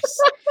 yes.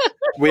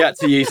 We had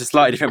to use a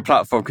slightly different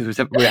platform because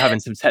we were having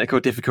some technical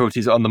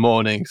difficulties on the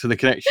morning, so the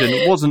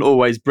connection wasn't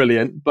always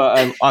brilliant.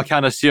 But I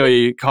can assure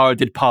you, Cara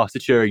did pass the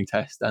Turing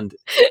test and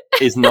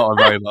is not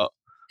a robot.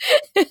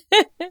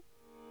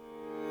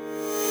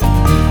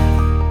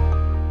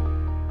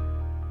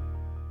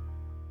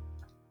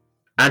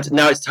 And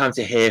now it's time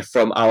to hear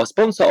from our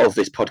sponsor of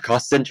this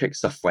podcast, Centric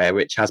Software,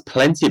 which has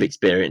plenty of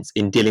experience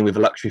in dealing with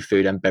luxury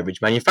food and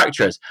beverage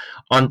manufacturers.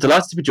 I'm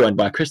delighted to be joined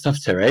by Christophe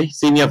Terray,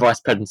 Senior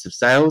Vice President of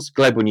Sales,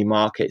 Global New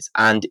Markets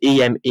and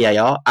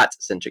EMEAR at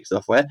Centric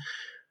Software.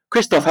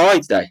 Christophe, how are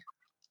you today?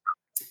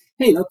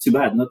 Hey, not too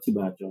bad,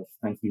 Josh.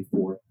 Thank you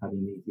for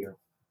having me here.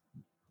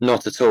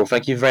 Not at all.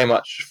 Thank you very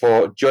much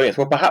for joining us.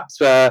 Well, perhaps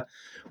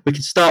we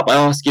could start by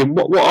asking,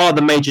 what are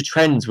the major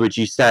trends, would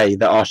you say,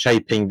 that are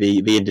shaping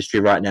the industry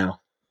right now?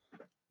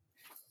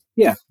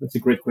 Yeah, that's a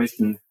great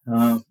question.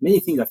 Many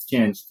things have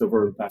changed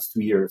over the past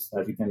 2 years,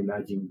 as you can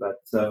imagine.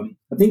 But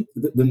I think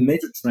the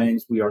major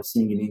trends we are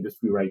seeing in the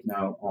industry right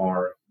now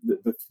are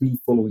the three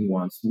following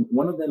ones.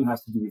 One of them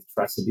has to do with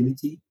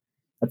traceability.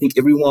 I think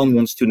everyone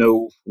wants to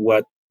know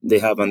what they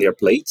have on their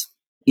plate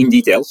in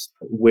details,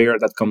 where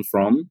that comes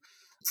from,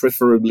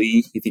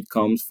 preferably if it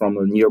comes from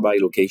a nearby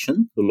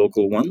location, a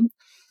local one.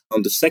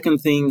 And the second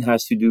thing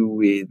has to do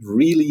with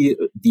really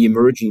the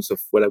emergence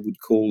of what I would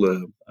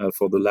call,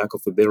 for the lack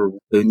of a better,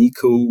 an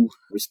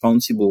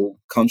eco-responsible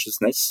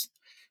consciousness.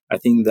 I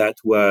think that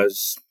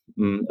was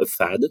a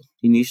fad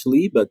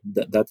initially, but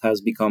that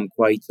has become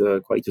quite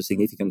a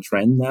significant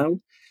trend now.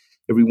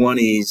 Everyone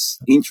is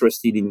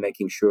interested in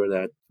making sure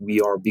that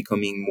we are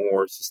becoming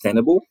more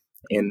sustainable,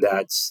 and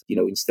that,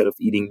 instead of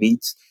eating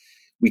meat,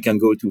 we can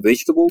go to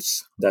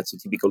vegetables. That's a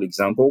typical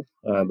example,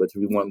 but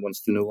everyone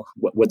wants to know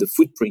what the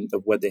footprint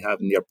of what they have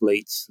in their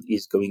plates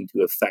is going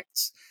to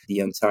affect the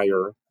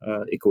entire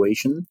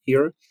equation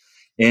here.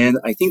 And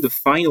I think the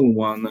final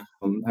one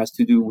has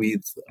to do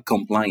with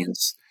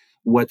compliance.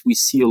 What we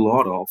see a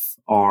lot of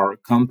are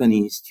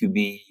companies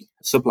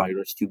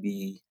suppliers to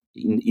be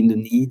in the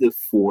need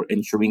for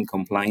ensuring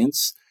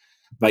compliance.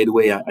 By the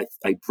way,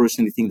 I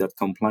personally think that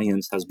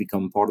compliance has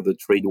become part of the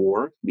trade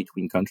war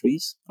between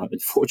countries,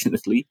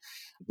 unfortunately.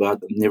 But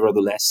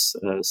nevertheless,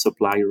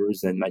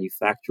 suppliers and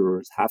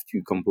manufacturers have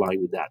to comply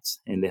with that.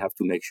 And they have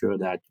to make sure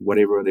that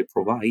whatever they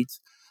provide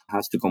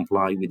has to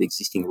comply with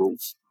existing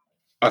rules.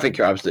 I think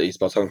you're absolutely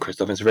spot on,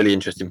 Christophe. It's a really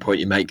interesting point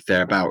you make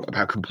there about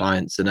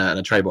compliance and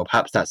a trade war.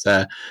 Perhaps that's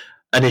an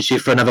issue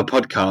for another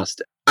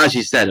podcast. As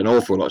you said, an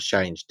awful lot's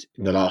changed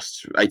in the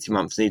last 18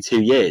 months, nearly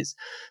 2 years.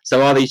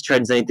 So are these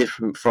trends any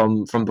different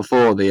from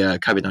before the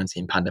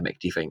COVID-19 pandemic,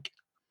 do you think?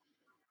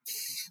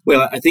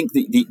 Well, I think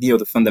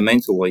the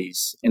fundamental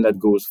is, and that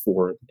goes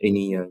for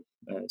any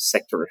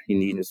sector in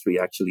the industry,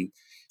 actually,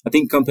 I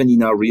think companies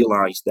now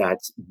realize that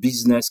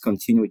business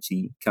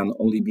continuity can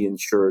only be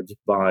ensured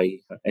by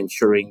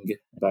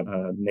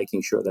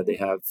making sure that they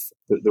have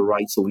the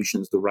right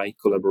solutions, the right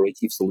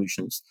collaborative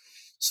solutions.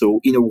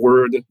 So in a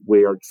world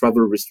where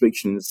travel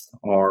restrictions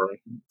are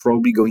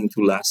probably going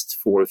to last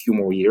for a few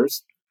more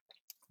years,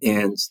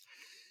 and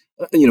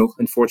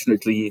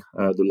unfortunately,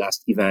 the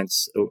last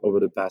events over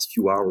the past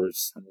few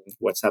hours,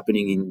 what's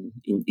happening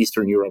in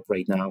Eastern Europe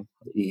right now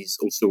is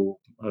also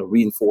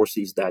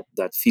reinforces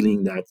that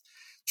feeling that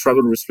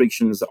travel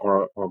restrictions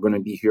are going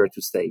to be here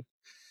to stay.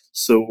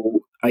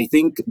 So I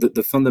think that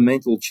the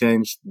fundamental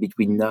change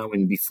between now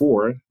and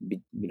before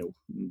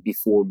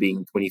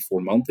being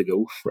 24 months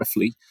ago,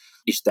 roughly,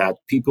 is that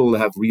people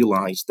have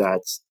realized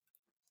that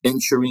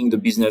ensuring the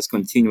business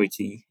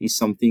continuity is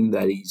something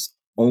that is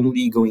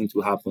only going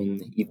to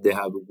happen if they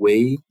have a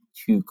way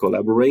to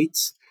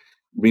collaborate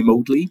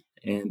remotely,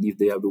 and if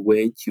they have a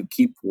way to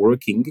keep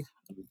working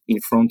in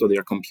front of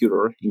their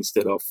computer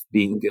instead of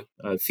being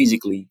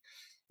physically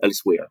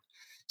elsewhere.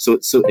 So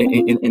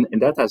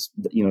and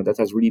that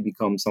has really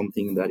become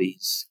something that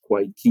is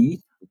quite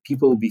key.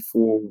 People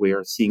before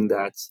were seeing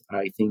that,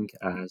 I think,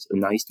 as a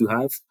nice to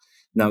have.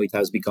 Now it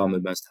has become a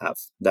must have.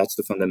 That's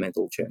the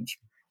fundamental change.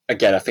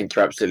 Again, I think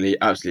you're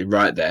absolutely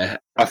right there.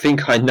 I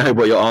think I know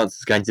what your answer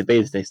is going to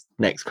be to this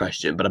next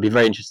question, but I'd be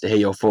very interested to hear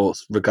your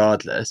thoughts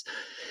regardless.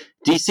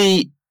 Do you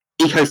see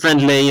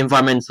eco-friendly,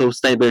 environmental,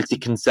 sustainability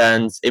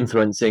concerns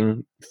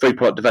influencing food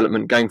product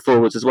development going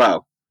forwards as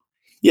well?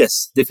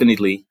 Yes,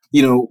 definitely.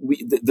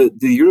 The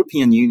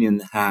European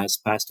Union has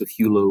passed a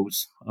few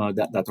laws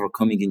that are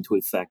coming into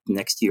effect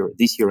this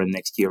year and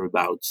next year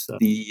about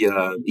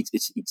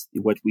it's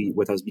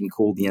what has been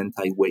called the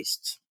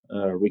anti-waste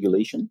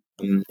regulation,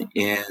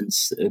 and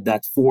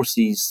that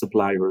forces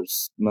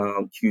suppliers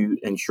to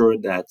ensure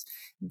that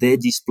they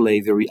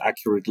display very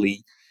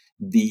accurately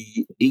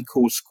the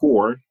eco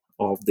score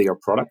of their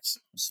products.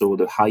 So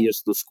the higher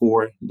the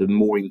score, the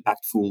more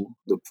impactful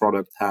the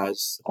product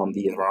has on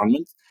the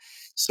environment.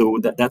 So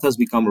that has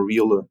become a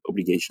real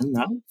obligation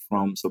now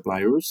from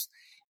suppliers,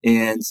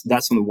 and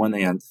that's on the one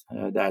hand,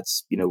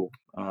 that's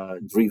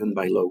driven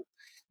by law,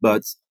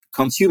 but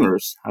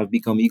consumers have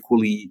become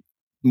equally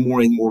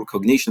more and more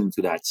cognition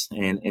to that,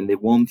 and they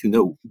want to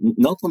know.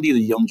 Not only the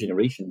young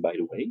generation, by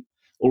the way,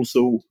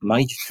 also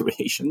my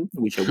generation,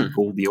 which I would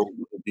call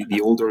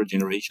the older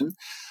generation,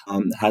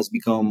 has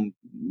become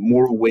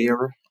more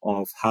aware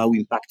of how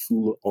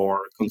impactful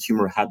our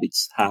consumer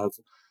habits have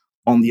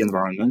on the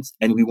environment,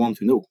 and we want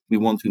to know. We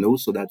want to know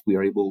so that we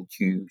are able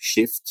to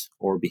shift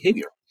our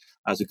behavior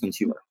as a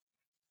consumer.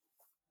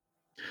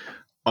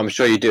 I'm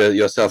sure you do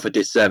yourself a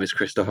disservice,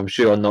 Christophe. I'm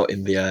sure you're not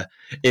in the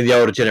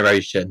older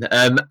generation.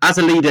 As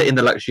a leader in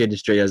the luxury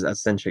industry, as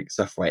Centric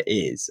Software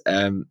is,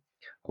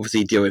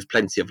 obviously you deal with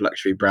plenty of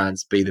luxury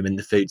brands, be them in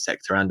the food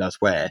sector and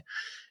elsewhere.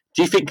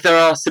 Do you think there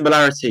are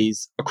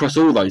similarities across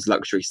all those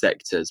luxury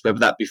sectors, whether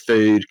that be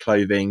food,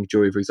 clothing,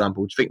 jewelry, for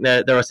example? Do you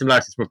think there are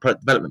similarities from a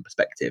product development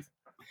perspective?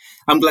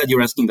 I'm glad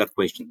you're asking that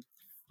question.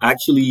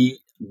 Actually,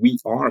 we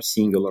are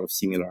seeing a lot of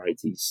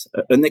similarities,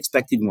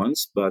 unexpected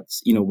ones, but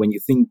when you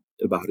think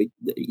about it,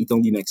 it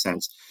only makes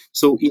sense.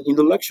 So in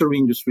the luxury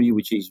industry,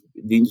 which is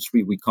the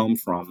industry we come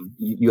from,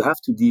 you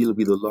have to deal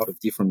with a lot of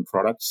different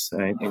products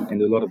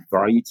and a lot of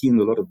variety and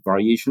a lot of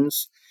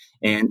variations.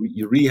 And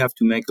you really have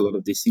to make a lot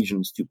of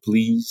decisions to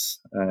please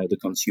the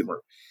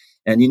consumer.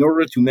 And in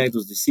order to make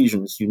those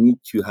decisions, you need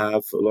to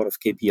have a lot of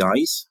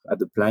KPIs at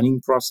the planning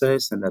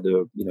process and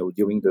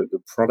during the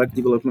product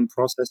development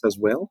process as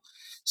well.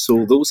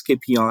 So those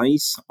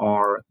KPIs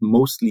are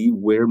mostly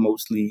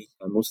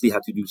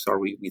had to do,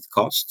 with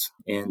cost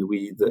and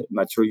with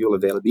material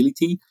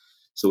availability.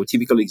 So a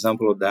typical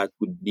example of that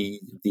would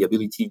be the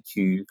ability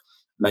to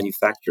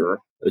manufacture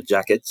a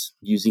jacket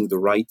using the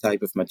right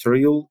type of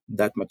material,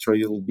 that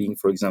material being,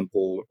 for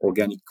example,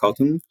 organic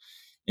cotton.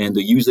 And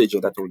the usage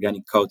of that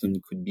organic cotton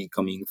could be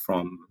coming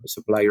from a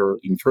supplier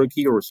in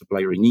Turkey or a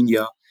supplier in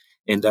India.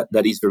 And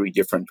that is very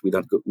different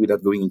without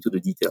going into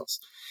the details.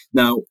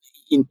 Now,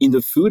 in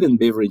the food and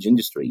beverage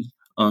industry,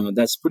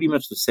 that's pretty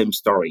much the same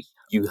story.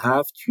 You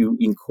have to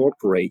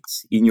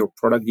incorporate in your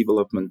product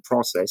development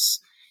process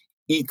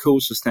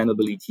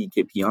eco-sustainability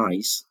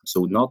KPIs.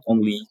 So not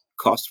only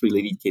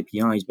cost-related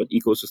KPIs, but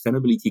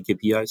eco-sustainability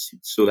KPIs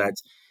so that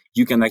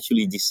you can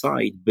actually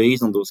decide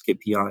based on those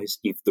KPIs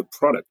if the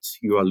product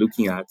you are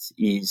looking at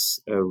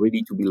is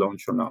ready to be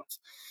launched or not.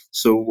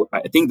 So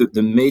I think that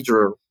the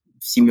major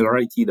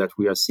similarity that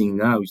we are seeing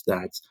now is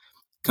that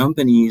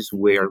companies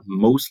were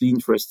mostly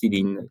interested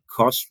in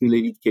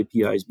cost-related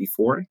KPIs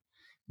before.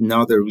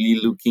 Now they're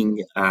really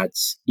looking at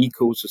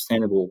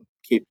eco-sustainable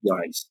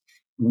KPIs,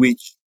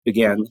 which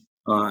again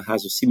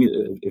has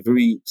a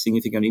very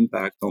significant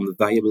impact on the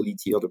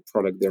viability of the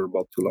product they're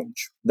about to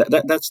launch.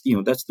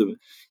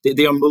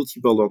 There are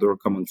multiple other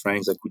common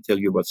trends. I could tell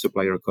you about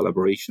supplier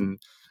collaboration.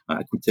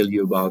 I could tell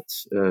you about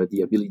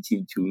the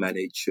ability to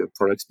manage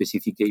product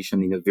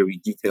specification in a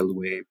very detailed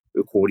way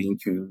according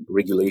to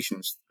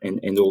regulations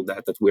and all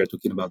that we were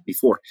talking about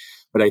before.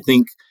 But I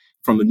think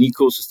from an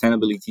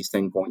eco-sustainability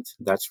standpoint,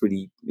 that's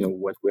really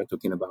what we're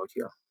talking about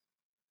here.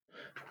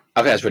 I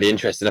think that's really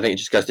interesting. I think it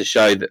just goes to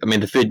show that,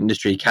 the food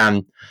industry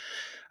can,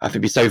 I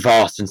think, be so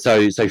vast and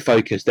so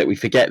focused that we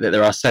forget that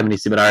there are so many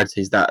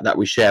similarities that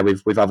we share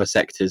with other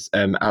sectors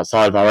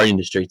outside of our own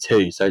industry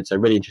too. So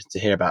really interesting to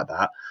hear about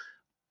that.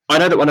 I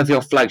know that one of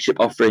your flagship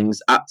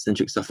offerings at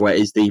Centric Software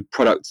is the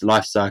Product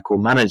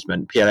Lifecycle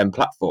Management, PLM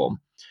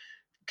platform.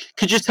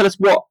 Could you just tell us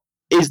what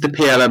is the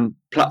PLM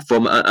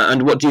platform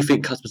and what do you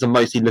think customers are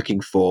mostly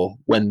looking for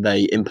when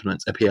they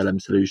implement a PLM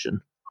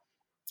solution?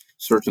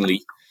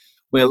 Certainly.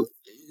 Well,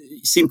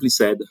 simply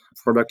said,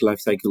 Product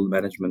Lifecycle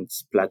Management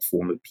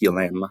Platform,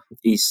 PLM,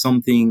 is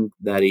something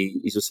that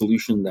is a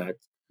solution that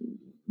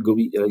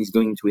is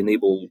going to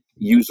enable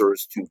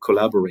users to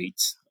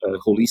collaborate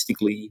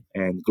holistically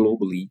and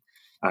globally,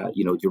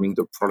 during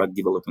the product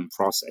development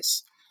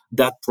process.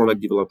 That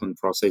product development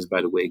process,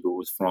 by the way,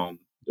 goes from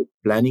the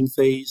planning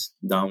phase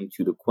down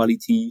to the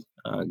quality,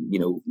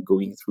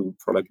 going through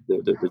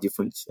the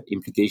different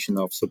implication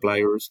of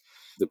suppliers,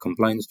 the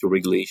compliance to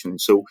regulation.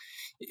 So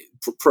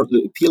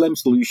the PLM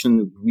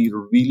solution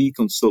will really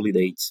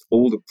consolidate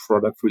all the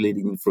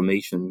product-related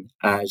information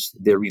as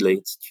they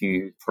relate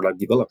to product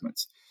development.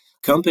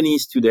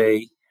 Companies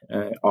today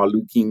are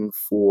looking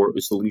for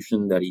a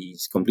solution that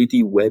is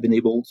completely web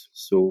enabled,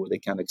 so they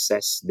can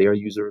access, their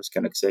users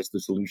can access the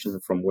solution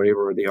from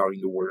wherever they are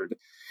in the world,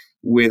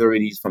 whether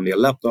it is from their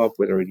laptop,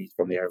 whether it is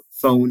from their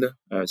phone,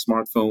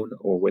 smartphone,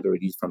 or whether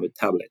it is from a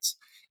tablet.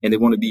 And they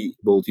want to be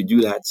able to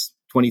do that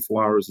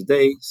 24 hours a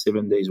day,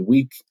 7 days a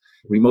week,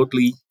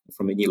 remotely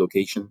from any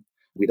location,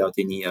 without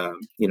any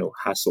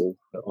hassle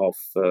of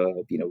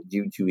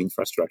due to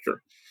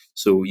infrastructure.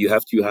 So you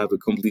have to have a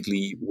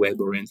completely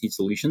web-oriented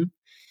solution.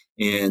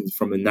 And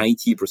from an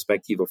IT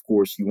perspective, of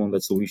course, you want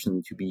that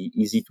solution to be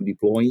easy to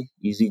deploy,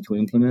 easy to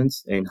implement,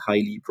 and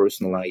highly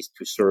personalized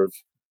to serve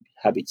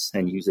habits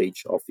and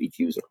usage of each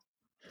user.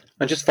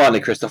 And just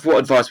finally, Christoph, what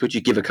advice would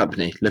you give a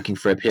company looking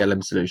for a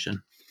PLM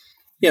solution?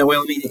 Yeah,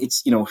 well, I mean,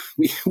 it's,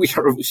 we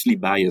are obviously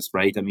biased,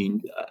 right? I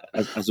mean,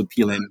 as a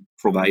PLM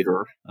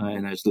provider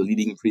and as the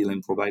leading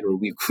PLM provider,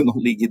 we could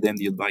only give them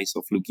the advice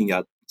of looking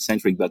at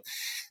Centric. But,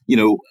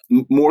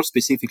 more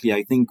specifically,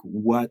 I think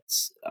what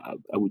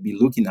I would be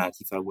looking at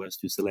if I was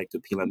to select a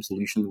PLM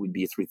solution would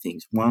be three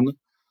things. One,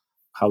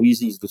 how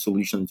easy is the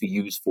solution to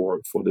use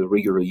for the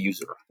regular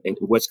user, and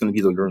what's going to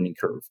be the learning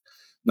curve?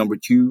 Number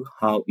two,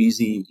 how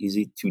easy is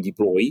it to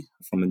deploy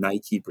from an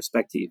IT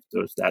perspective?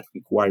 Does that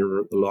require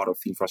a lot of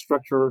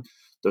infrastructure?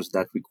 Does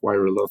that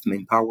require a lot of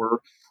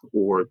manpower?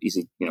 Or is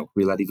it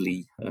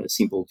relatively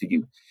simple to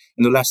do?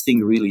 And the last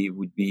thing really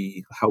would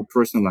be how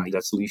personalized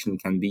that solution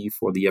can be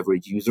for the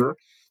average user,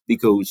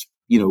 because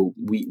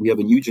we have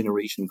a new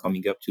generation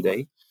coming up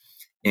today,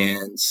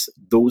 and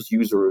those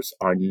users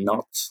are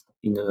not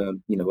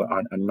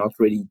are not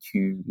ready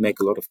to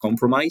make a lot of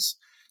compromise.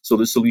 So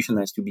the solution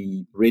has to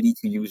be ready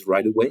to use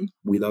right away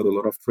without a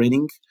lot of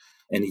training,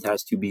 and it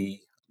has to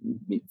be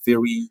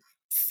very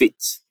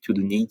fit to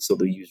the needs of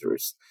the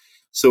users.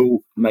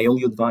 So my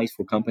only advice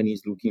for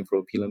companies looking for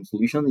a PLM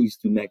solution is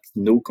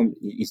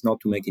not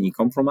to make any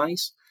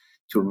compromise,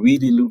 to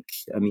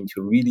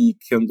really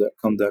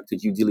conduct a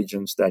due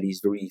diligence that is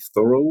very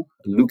thorough,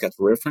 look at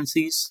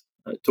references,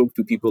 talk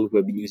to people who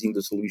have been using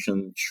the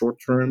solution short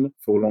term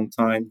for a long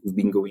time, who've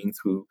been going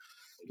through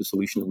the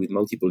solution with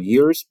multiple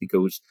years,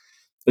 because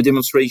a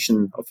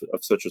demonstration of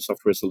such a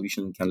software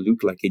solution can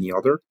look like any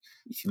other.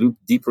 If you look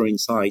deeper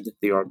inside,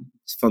 there are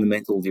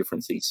fundamental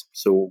differences.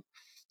 So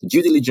the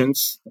due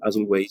diligence, as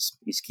always,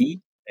 is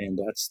key, and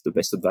that's the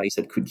best advice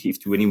I could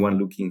give to anyone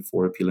looking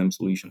for a PLM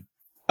solution.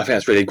 I think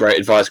that's really great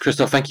advice.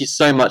 Christoph, thank you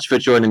so much for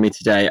joining me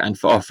today and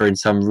for offering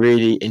some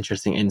really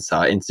interesting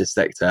insight into this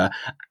sector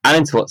and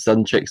into what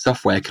Centric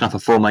Software can offer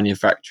for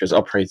manufacturers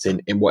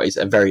operating in what is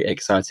a very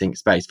exciting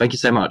space. Thank you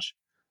so much.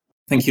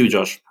 Thank you,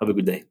 Josh. Have a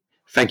good day.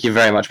 Thank you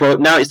very much. Well,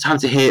 now it's time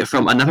to hear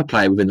from another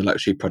player within the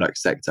luxury product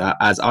sector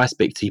as I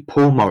speak to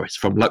Paul Morris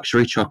from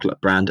luxury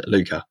chocolate brand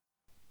Luca.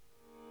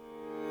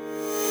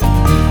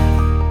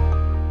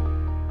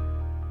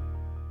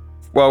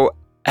 Well,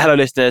 hello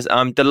listeners,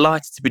 I'm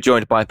delighted to be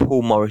joined by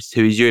Paul Morris,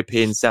 who is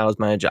European Sales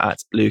Manager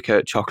at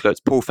Luca Chocolates.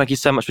 Paul, thank you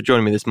so much for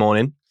joining me this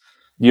morning.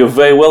 You're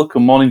very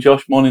welcome. Morning,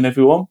 Josh. Morning,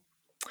 everyone.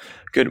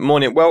 Good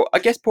morning. Well, I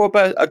guess, Paul,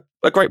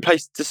 a great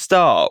place to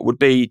start would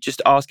be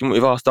just asking what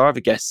we've asked our other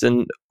guests,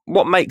 and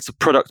what makes a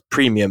product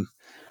premium?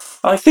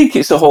 I think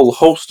it's a whole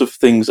host of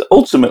things.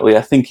 Ultimately,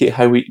 I think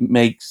how it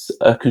makes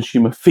a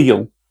consumer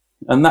feel,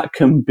 and that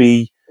can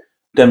be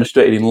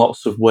demonstrated in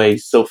lots of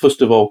ways. So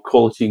first of all,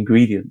 quality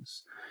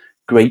ingredients,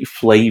 great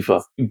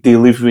flavour,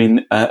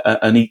 delivering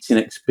an eating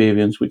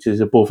experience which is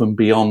above and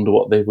beyond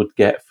what they would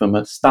get from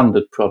a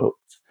standard product.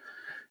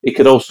 It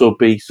could also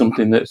be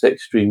something that's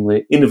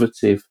extremely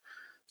innovative,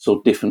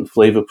 so different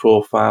flavour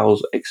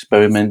profiles,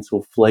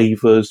 experimental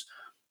flavours,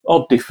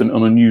 or different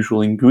and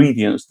unusual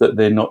ingredients that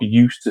they're not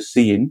used to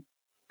seeing.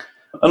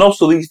 And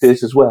also these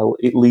days as well,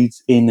 it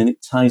leads in and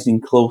it ties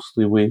in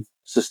closely with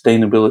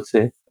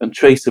sustainability and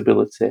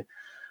traceability,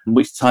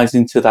 which ties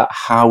into that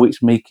how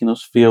it's making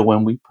us feel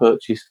when we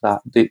purchase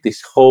that,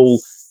 this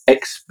whole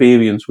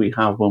experience we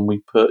have when we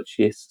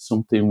purchase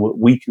something what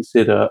we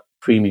consider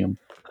premium.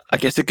 I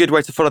guess a good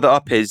way to follow that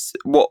up is,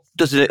 what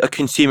does a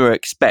consumer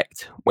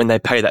expect when they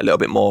pay that little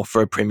bit more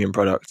for a premium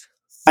product?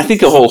 I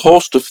think a whole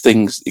host of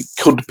things. It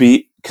could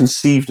be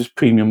conceived as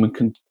premium and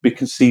can be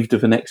conceived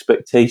of an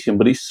expectation,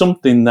 but it's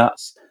something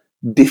that's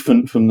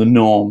different from the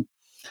norm.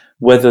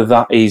 Whether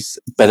that is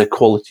better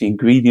quality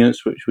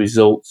ingredients, which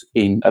result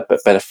in a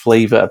better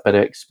flavour, a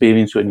better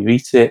experience when you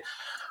eat it,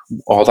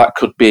 or that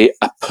could be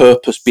a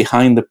purpose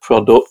behind the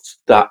product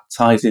that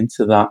ties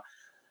into that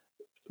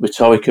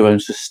rhetoric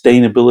around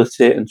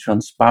sustainability and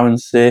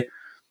transparency,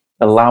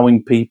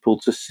 allowing people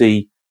to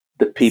see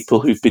the people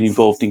who've been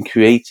involved in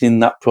creating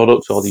that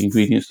product or the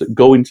ingredients that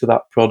go into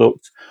that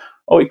product.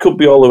 Or it could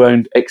be all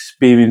around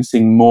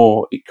experiencing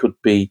more. It could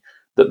be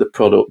that the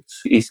product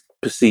is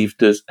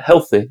perceived as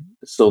healthy,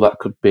 so that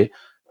could be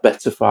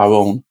better for our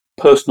own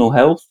personal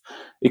health.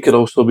 It could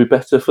also be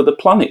better for the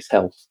planet's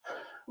health.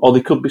 Or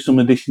there could be some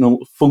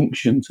additional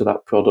function to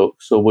that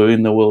product. So we're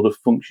in the world of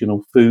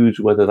functional foods,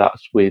 whether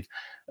that's with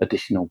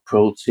additional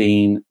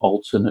protein,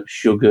 alternate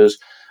sugars,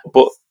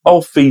 but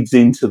all feeds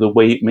into the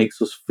way it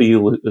makes us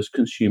feel as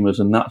consumers.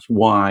 And that's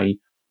why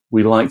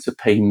we like to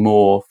pay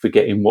more for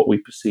getting what we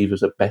perceive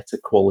as a better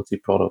quality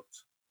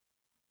product.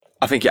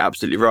 I think you're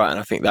absolutely right. And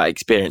I think that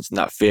experience and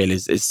that feel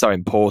is so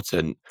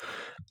important.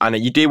 And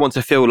you do want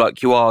to feel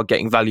like you are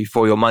getting value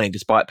for your money,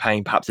 despite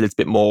paying perhaps a little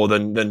bit more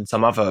than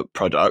some other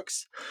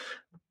products.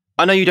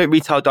 I know you don't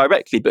retail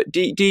directly, but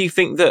do you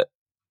think that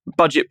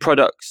budget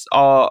products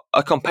are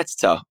a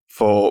competitor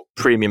for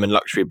premium and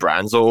luxury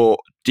brands, or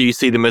do you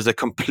see them as a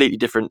completely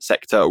different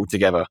sector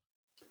altogether?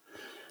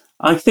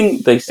 I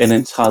think they're an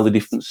entirely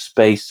different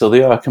space, so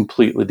they are a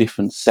completely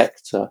different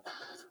sector,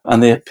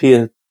 and they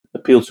appeal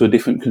to a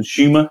different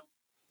consumer,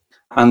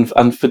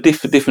 and for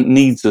different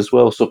needs as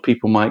well. So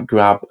people might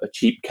grab a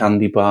cheap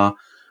candy bar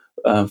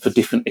for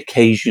different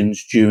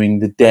occasions during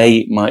the day.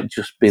 It might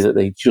just be that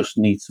they just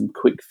need some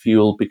quick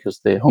fuel because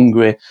they're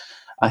hungry.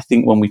 I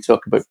think when we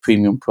talk about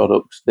premium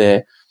products,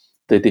 they're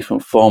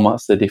different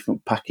formats, they're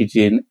different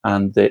packaging,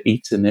 and they're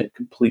eaten at a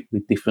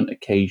completely different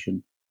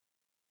occasion.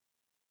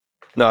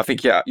 No, I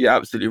think you're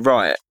absolutely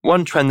right.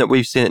 One trend that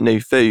we've seen at New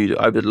Food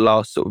over the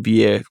last sort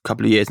of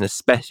couple of years, and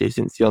especially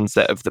since the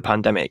onset of the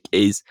pandemic,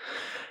 is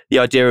the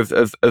idea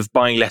of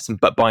buying less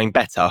but buying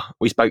better.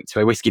 We spoke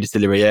to a whiskey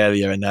distillery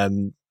earlier,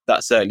 and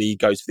that certainly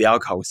goes for the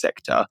alcohol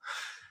sector.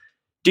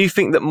 Do you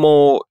think that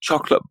more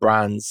chocolate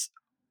brands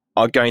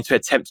are going to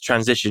attempt to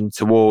transition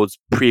towards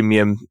the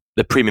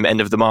premium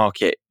end of the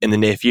market in the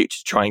near future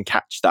to try and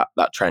catch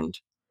that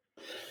trend?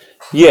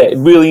 Yeah,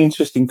 really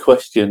interesting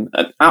question.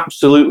 And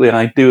absolutely,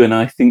 I do. And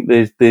I think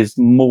there's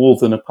more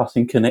than a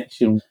passing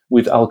connection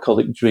with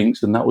alcoholic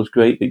drinks. And that was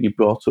great that you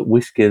brought up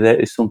whiskey.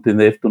 That is something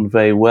they've done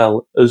very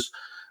well. As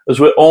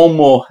we're all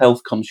more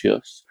health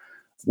conscious,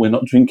 we're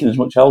not drinking as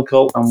much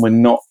alcohol and we're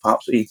not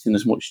perhaps eating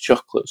as much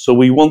chocolate. So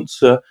we want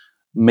to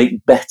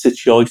make better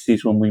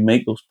choices when we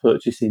make those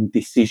purchasing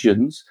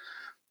decisions.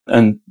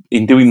 And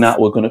in doing that,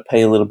 we're going to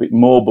pay a little bit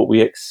more, but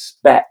we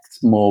expect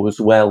more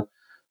as well.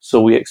 So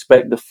we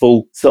expect the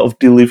full sort of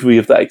delivery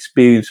of that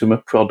experience from a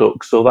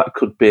product. So that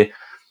could be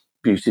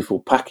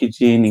beautiful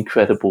packaging,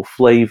 incredible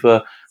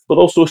flavour, but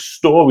also a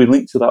story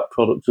linked to that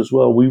product as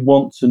well. We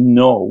want to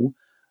know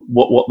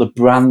what the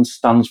brand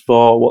stands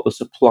for, what the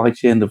supply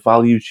chain, the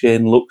value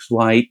chain looks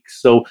like.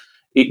 So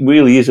it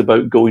really is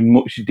about going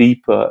much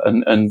deeper,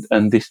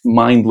 and this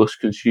mindless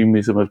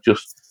consumerism of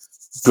just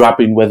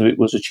grabbing whether it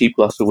was a cheap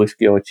glass of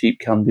whiskey or a cheap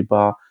candy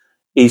bar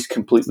is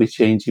completely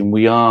changing.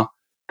 We are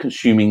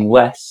consuming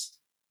less,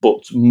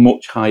 but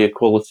much higher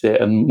quality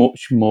and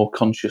much more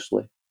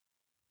consciously.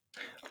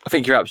 I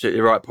think you're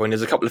absolutely right, Paul.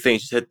 There's a couple of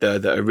things you said there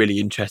that are really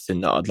interesting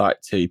that I'd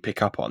like to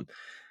pick up on.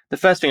 The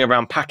first thing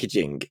around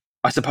packaging,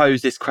 I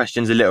suppose this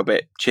question's a little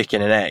bit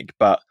chicken and egg,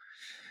 but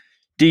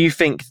do you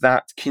think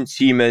that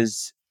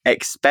consumers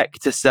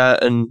expect a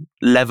certain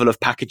level of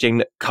packaging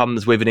that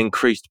comes with an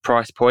increased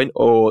price point,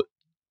 or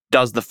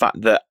does the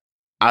fact that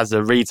as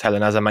a retailer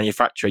and as a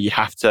manufacturer you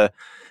have to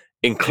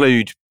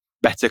include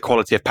better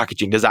quality of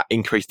packaging, does that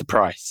increase the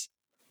price?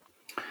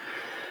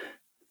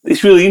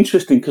 It's really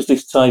interesting because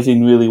this ties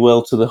in really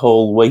well to the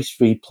whole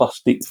waste-free,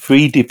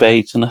 plastic-free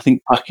debate, and I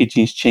think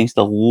packaging's changed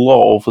a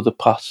lot over the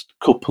past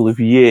couple of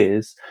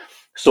years.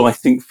 So I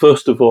think,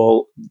 first of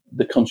all,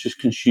 the conscious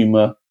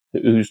consumer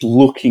who's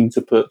looking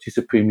to purchase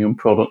a premium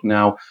product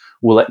now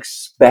will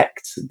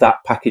expect that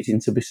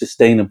packaging to be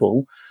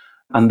sustainable,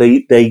 and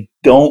they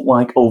don't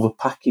like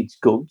over-packaged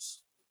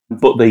goods,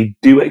 but they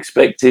do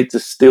expect it to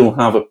still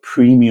have a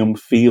premium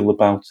feel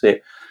about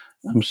it.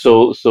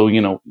 So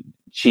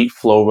cheap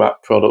flow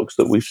wrap products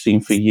that we've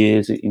seen for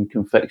years in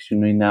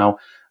confectionery now,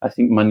 I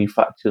think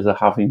manufacturers are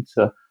having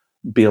to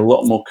be a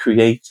lot more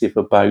creative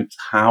about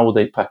how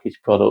they package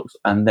products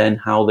and then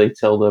how they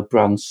tell their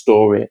brand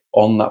story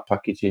on that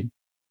packaging.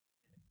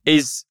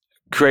 Is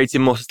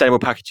creating more sustainable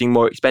packaging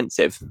more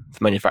expensive for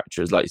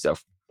manufacturers like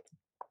yourself?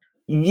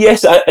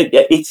 Yes,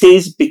 it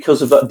is,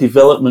 because of that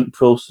development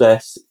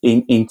process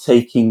in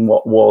taking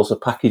what was a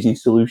packaging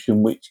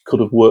solution which could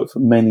have worked for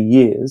many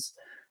years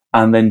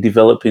and then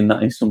developing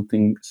that into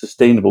something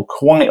sustainable.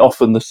 Quite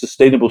often the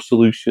sustainable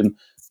solution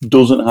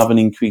doesn't have an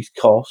increased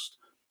cost,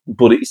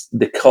 but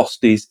the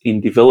cost is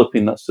in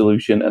developing that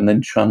solution and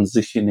then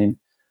transitioning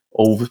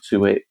over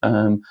to it.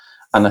 And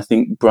I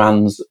think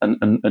brands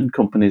and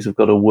companies have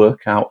got to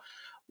work out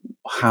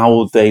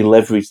how they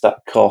leverage that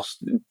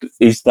cost.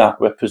 Is that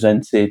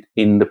represented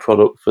in the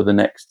product for the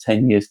next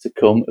 10 years to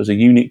come as a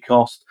unit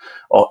cost,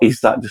 or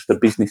is that just a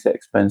business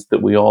expense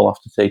that we all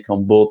have to take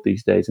on board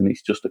these days, and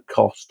it's just a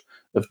cost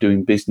of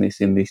doing business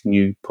in this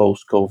new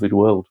post-COVID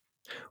world?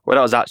 Well,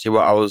 that was actually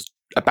what I was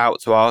about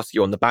to ask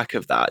you on the back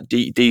of that. Do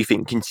you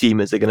think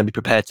consumers are going to be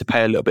prepared to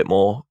pay a little bit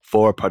more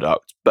for a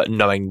product, but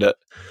knowing that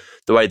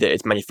the way that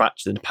it's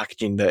manufactured and the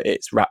packaging that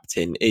it's wrapped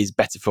in is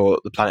better for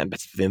the planet and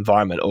better for the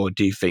environment? Or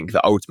do you think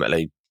that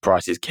ultimately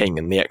price is king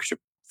and the extra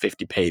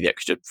 50p, the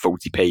extra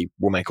 40p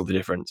will make all the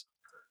difference?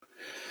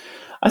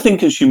 I think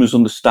consumers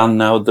understand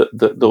now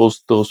that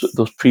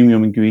those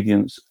premium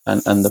ingredients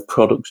and the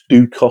products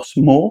do cost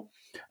more.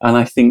 And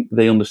I think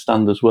they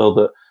understand as well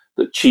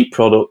that cheap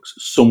products,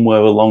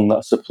 somewhere along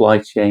that supply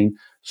chain,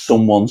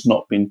 someone's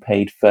not been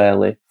paid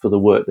fairly for the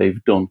work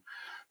they've done.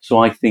 So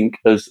I think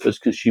as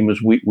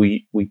consumers,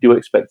 we do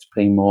expect to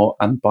pay more,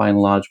 and by and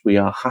large, we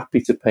are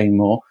happy to pay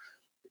more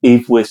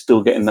if we're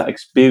still getting that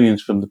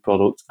experience from the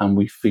product and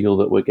we feel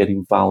that we're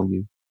getting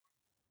value.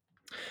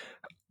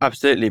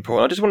 Absolutely,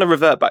 Paul. I just want to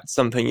revert back to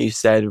something you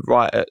said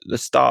right at the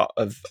start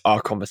of our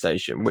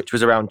conversation, which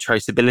was around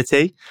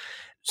traceability.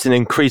 It's an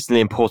increasingly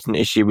important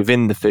issue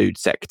within the food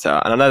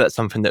sector. And I know that's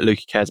something that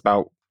Luca cares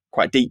about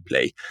quite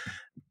deeply.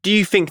 Do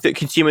you think that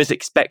consumers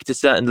expect a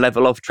certain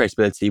level of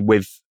traceability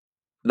with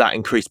that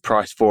increased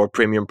price for a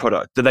premium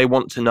product? Do they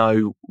want to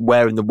know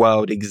where in the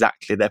world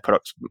exactly their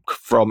product's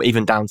from,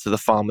 even down to the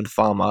farm and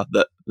farmer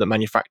that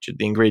manufactured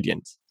the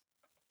ingredients?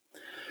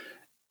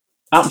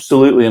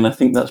 Absolutely, and I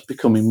think that's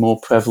becoming more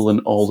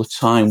prevalent all the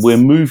time. We're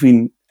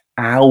moving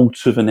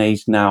out of an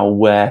age now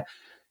where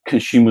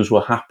consumers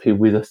were happy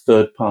with a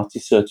third-party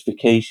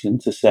certification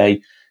to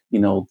say,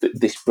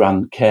 this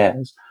brand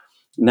cares.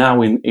 Now,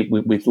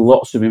 with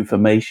lots of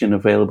information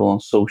available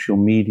on social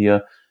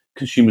media,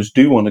 consumers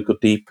do want to go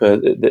deeper.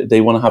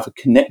 They want to have a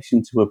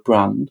connection to a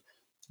brand,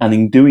 and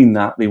in doing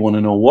that, they want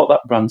to know what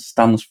that brand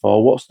stands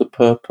for, what's the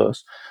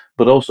purpose,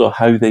 but also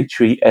how they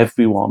treat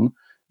everyone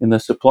in their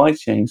supply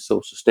chain.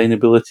 So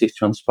sustainability,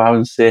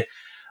 transparency,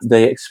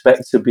 they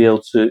expect to be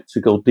able to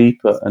go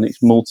deeper, and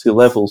it's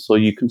multi-level. So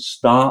you can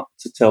start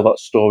to tell that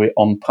story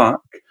on pack,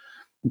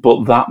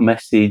 but that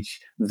message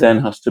then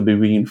has to be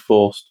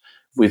reinforced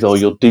with all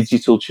your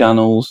digital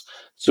channels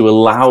to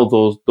allow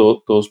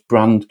those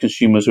brand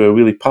consumers who are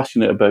really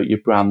passionate about your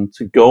brand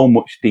to go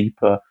much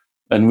deeper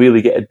and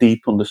really get a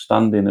deep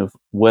understanding of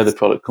where the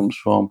product comes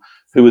from,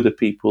 who are the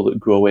people that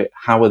grow it,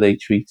 how are they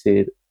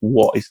treated,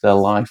 what is their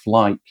life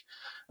like.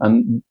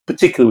 And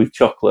particularly with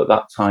chocolate,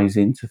 that ties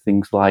into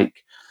things like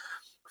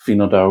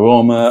Fino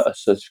d'Aroma, a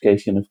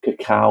certification of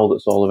cacao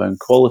that's all around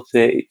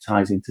quality. It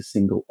ties into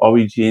single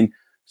origin,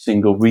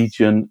 single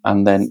region,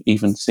 and then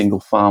even single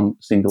farm,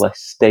 single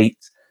estate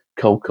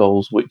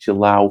cocos, which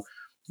allow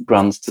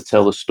brands to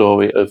tell the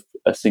story of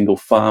a single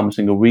farm, a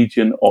single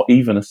region, or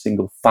even a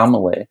single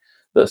family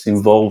that's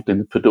involved in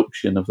the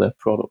production of their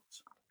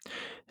products.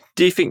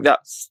 Do you think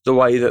that's the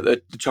way that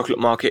the chocolate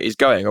market is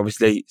going?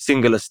 Obviously,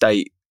 single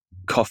estate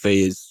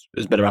coffee has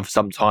been around for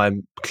some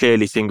time.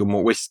 Clearly, single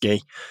malt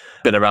whiskey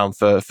been around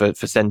for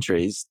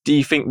centuries. Do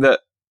you think that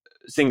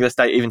single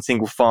estate, even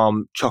single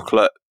farm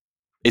chocolate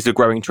is a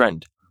growing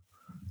trend?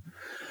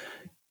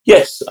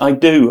 Yes, I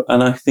do.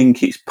 And I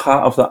think it's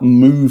part of that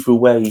move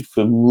away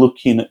from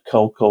looking at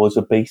cocoa as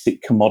a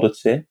basic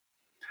commodity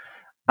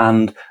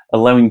and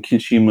allowing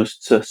consumers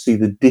to see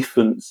the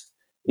difference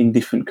in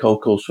different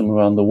cocos from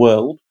around the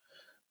world,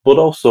 but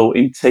also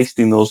in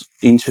tasting those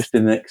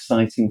interesting and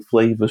exciting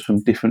flavours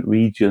from different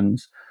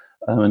regions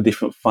and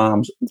different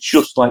farms,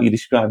 just like you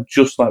described,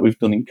 just like we've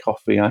done in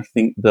coffee. I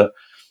think that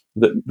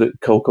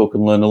cocoa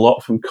can learn a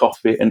lot from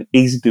coffee and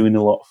is learning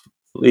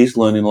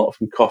a lot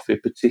from coffee,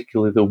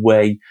 particularly the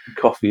way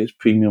coffee has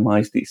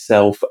premiumized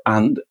itself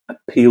and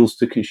appeals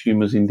to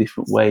consumers in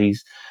different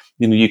ways.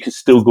 You can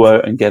still go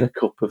out and get a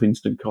cup of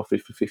instant coffee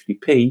for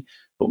 50p,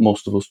 but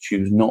most of us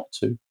choose not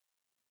to.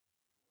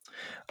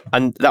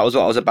 And that was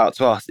what I was about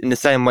to ask. In the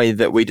same way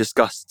that we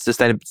discussed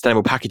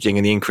sustainable packaging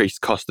and the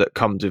increased cost that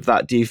comes with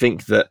that, do you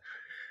think that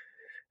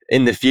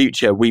in the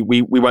future we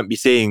won't be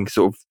seeing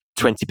sort of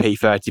 20p,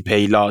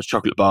 30p large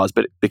chocolate bars,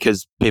 but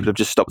because people have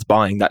just stopped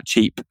buying that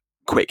cheap,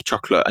 quick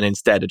chocolate and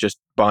instead are just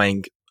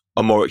buying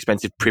a more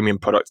expensive premium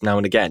product now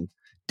and again?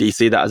 Do you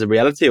see that as a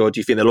reality, or do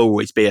you think there'll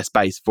always be a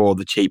space for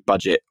the cheap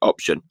budget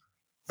option?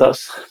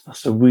 That's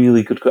a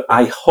really good question.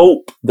 I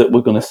hope that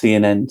we're going to see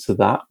an end to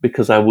that,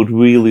 because I would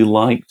really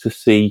like to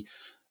see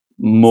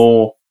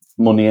more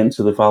money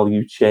into the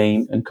value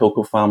chain and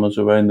cocoa farmers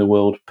around the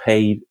world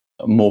paid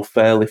more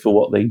fairly for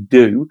what they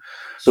do.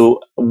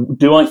 So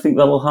do I think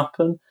that'll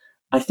happen?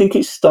 I think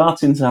it's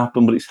starting to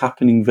happen, but it's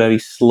happening very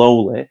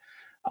slowly.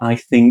 I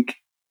think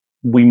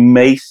we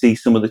may see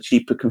some of the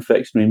cheaper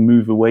confectionery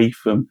move away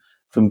from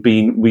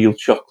being real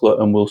chocolate,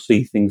 and we'll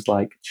see things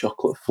like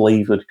chocolate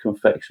flavoured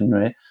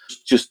confectionery.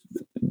 Just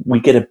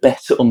we get a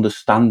better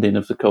understanding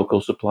of the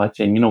cocoa supply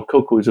chain.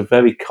 Cocoa is a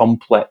very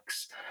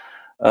complex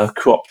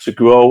crop to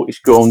grow. It's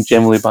grown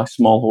generally by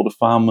smallholder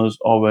farmers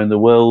all around the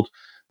world.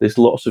 There's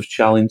lots of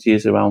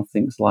challenges around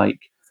things like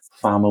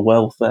farmer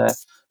welfare.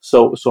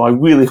 So I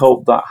really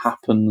hope that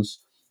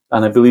happens,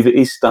 and I believe it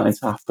is starting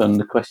to happen.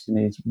 The question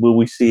is, will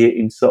we see it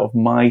in sort of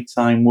my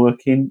time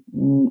working?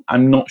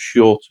 I'm not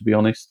sure, to be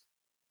honest.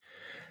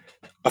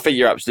 I think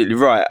you're absolutely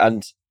right.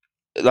 And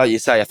like you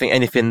say, I think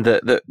anything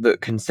that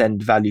can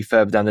send value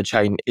further down the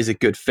chain is a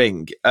good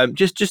thing.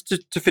 Just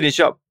to finish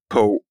up,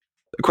 Paul,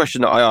 a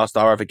question that I asked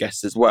our other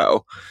guests as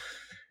well.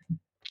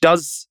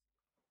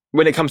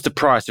 When it comes to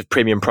price of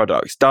premium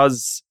products,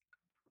 does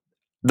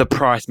the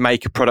price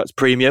make a product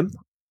premium,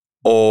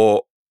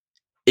 or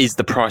is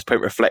the price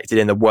point reflected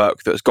in the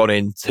work that's gone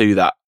into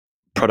that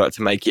product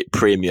to make it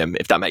premium,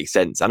 if that makes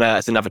sense? I know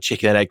that's another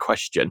chicken and egg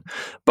question,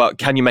 but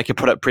can you make a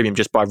product premium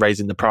just by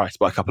raising the price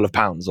by a couple of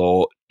pounds,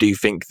 or do you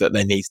think that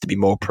there needs to be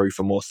more proof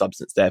or more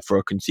substance there for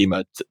a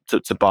consumer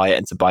to buy it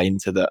and to buy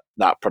into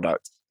that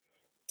product?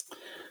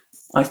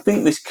 I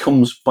think this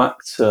comes back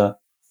to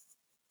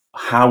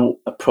how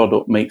a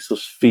product makes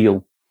us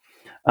feel.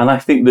 And I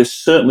think there's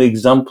certainly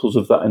examples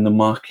of that in the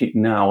market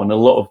now. And a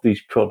lot of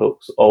these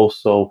products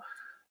also,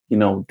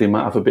 they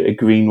might have a bit of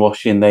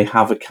greenwashing. They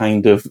have a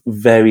kind of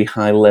very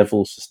high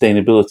level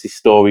sustainability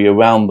story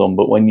around them.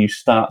 But when you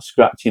start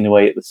scratching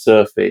away at the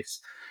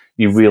surface,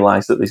 you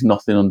realize that there's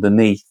nothing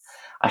underneath.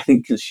 I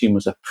think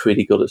consumers are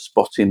pretty good at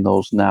spotting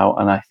those now.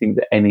 And I think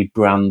that any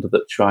brand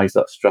that tries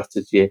that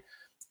strategy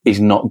is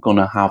not going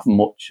to have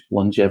much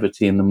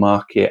longevity in the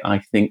market. I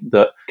think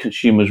that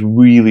consumers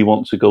really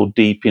want to go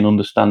deep in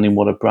understanding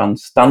what a brand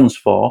stands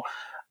for.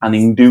 And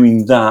in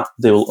doing that,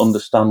 they will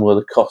understand where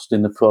the cost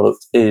in the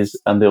product is,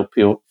 and they'll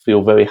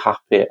feel very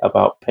happy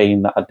about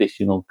paying that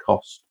additional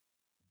cost.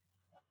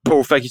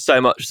 Paul, thank you so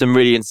much. Some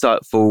really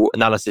insightful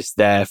analysis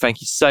there. Thank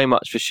you so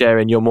much for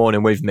sharing your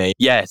morning with me.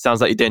 Yeah,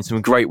 sounds like you're doing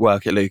some great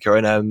work at Luca,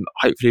 and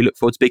hopefully look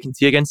forward to speaking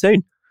to you again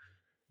soon.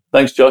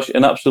 Thanks, Josh.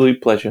 An absolute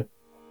pleasure.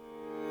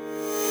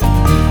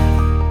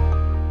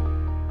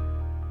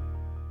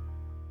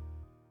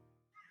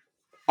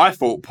 I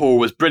thought Paul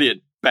was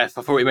brilliant, Beth.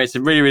 I thought he made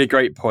some really, really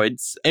great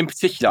points. In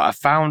particular, I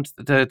found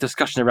the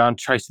discussion around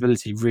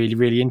traceability really,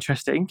 really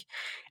interesting.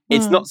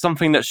 It's not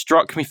something that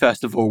struck me,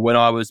 first of all, when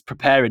I was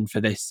preparing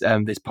for this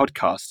this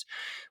podcast.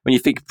 When you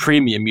think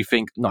premium, you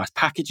think nice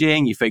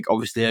packaging, you think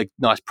obviously a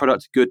nice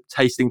product, good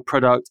tasting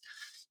product.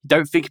 You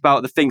don't think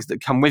about the things that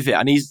come with it.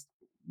 And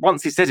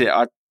once he said it,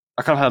 I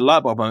kind of had a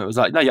light bulb moment. It was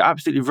like, no, you're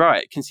absolutely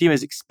right.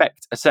 Consumers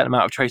expect a certain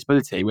amount of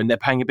traceability when they're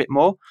paying a bit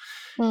more.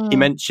 He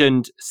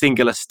mentioned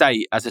single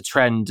estate as a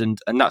trend, and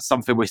that's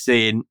something we're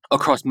seeing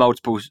across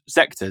multiple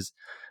sectors.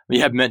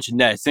 You have mentioned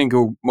there,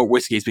 single malt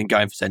whiskey has been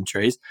going for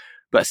centuries,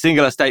 but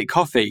single estate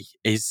coffee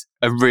is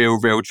a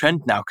real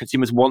trend now.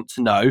 Consumers want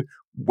to know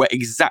where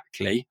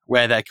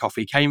their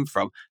coffee came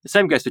from. The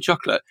same goes for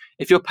chocolate.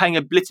 If you're paying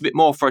a little bit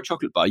more for a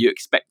chocolate bar, you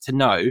expect to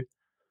know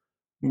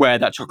where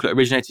that chocolate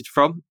originated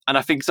from. And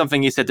I think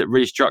something you said that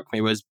really struck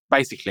me was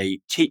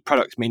basically cheap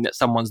products mean that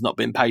someone's not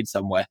been paid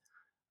somewhere.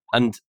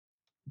 And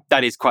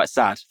that is quite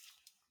sad.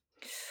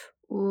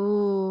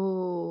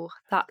 Ooh,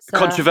 that's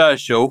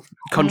controversial.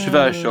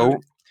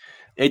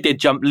 It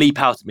did leap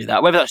out at me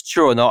that. Whether that's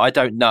true or not, I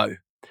don't know.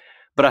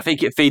 But I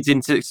think it feeds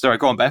into... Sorry,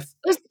 go on, Beth.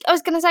 I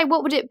was going to say,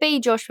 what would it be,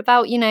 Josh,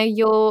 without,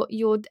 your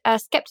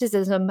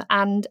skepticism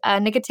and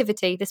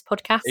negativity, this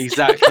podcast?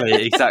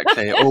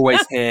 Exactly.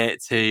 Always here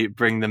to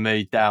bring the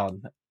mood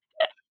down.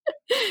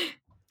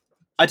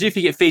 I do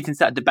think it feeds into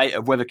that debate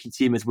of whether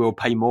consumers will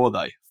pay more,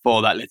 though,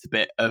 for that little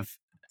bit of,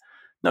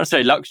 not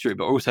necessarily luxury,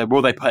 but also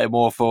will they pay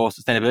more for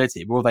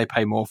sustainability? Will they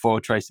pay more for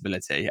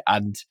traceability?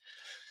 And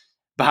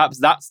perhaps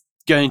that's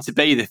going to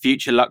be the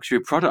future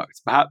luxury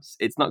product. Perhaps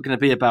it's not going to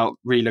be about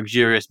really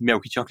luxurious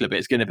milky chocolate, but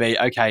it's going to be,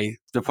 okay,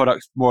 the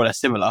product's more or less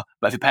similar,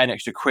 but if you pay an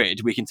extra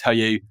 £1, we can tell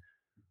you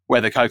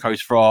where the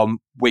cocoa's from.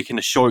 We can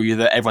assure you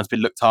that everyone's been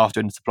looked after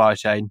in the supply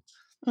chain.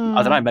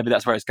 I don't know, maybe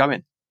that's where it's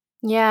going.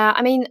 Yeah,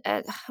 I mean,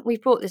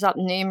 we've brought this up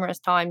numerous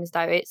times,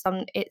 though. It's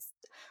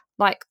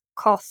like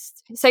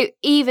cost. So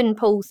even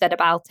Paul said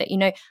about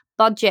it,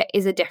 budget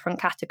is a different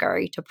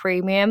category to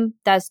premium.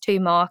 There's two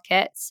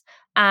markets,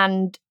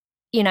 and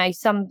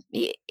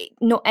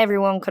not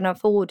everyone can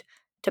afford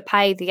to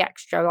pay the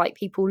extra. Like,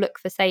 people look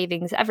for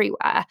savings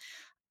everywhere.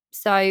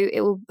 So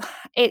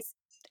it's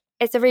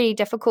a really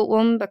difficult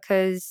one,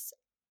 because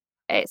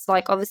it's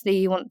like, obviously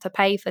you want to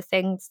pay for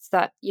things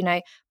that,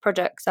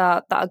 products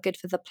that are good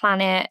for the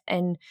planet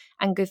and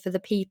good for the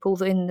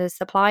people in the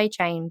supply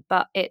chain.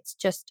 But it's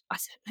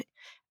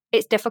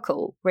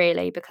difficult,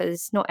 really,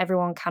 because not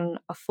everyone can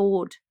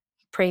afford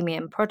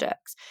premium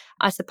products.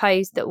 I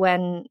suppose that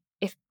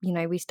if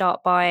we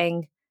start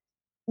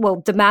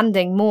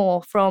demanding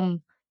more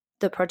from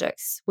the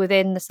products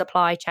within the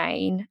supply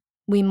chain,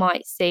 we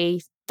might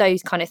see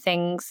those kind of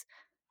things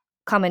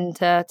come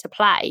into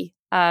play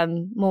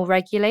more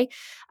regularly.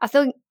 I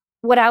think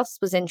what else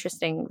was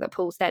interesting that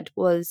Paul said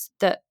was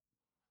that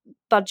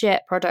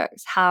budget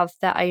products have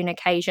their own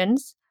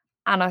occasions,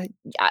 and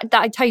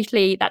that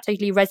totally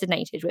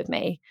resonated with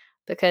me,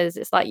 because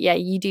it's like, yeah,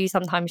 you do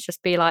sometimes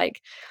just be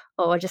like,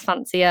 oh, I just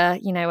fancy a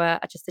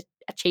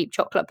cheap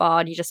chocolate bar,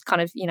 and you just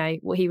kind of,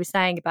 what he was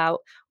saying about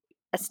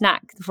a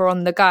snack for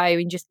on the go,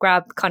 and just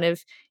grab kind of,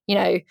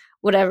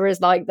 whatever is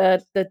like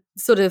the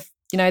sort of,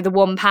 the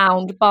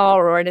 £1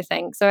 bar or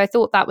anything. So I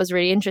thought that was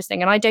really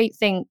interesting, and I don't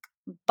think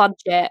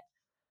budget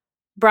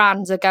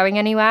brands are going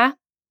anywhere.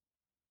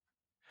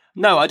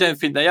 No, I don't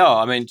think they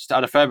are. I mean, just to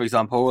add a further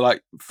example,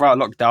 like throughout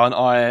lockdown,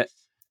 I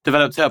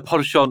developed a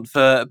penchant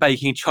for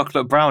baking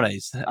chocolate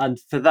brownies. And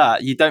for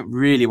that, you don't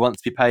really want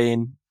to be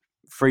paying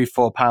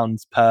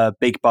 £3-4 per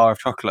big bar of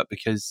chocolate,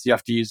 because you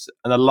have to use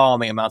an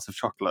alarming amount of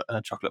chocolate in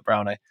a chocolate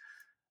brownie.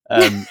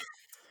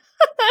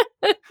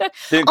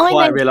 Didn't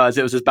quite realise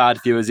it was as bad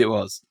for you as it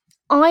was.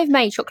 I've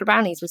made chocolate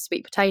brownies with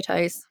sweet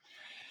potatoes.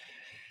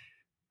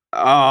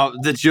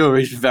 The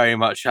jury's very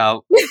much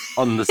out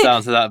on the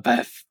sounds of that,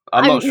 Beth.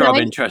 I'm not sure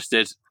I'm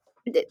interested.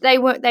 They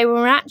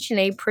were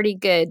actually pretty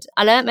good.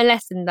 I learnt my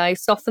lesson, though.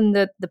 Soften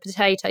the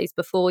potatoes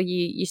before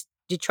you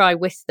did try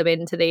whisk them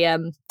into the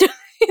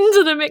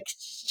into the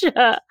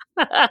mixture.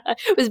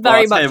 It was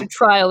very much a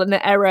trial and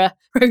error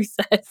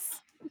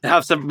process.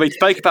 We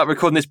spoke about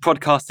recording this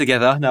podcast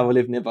together. Now we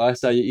live nearby,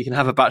 so you can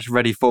have a batch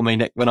ready for me,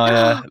 Nick, when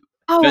I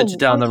venture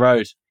down the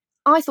road.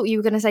 I thought you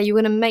were going to say you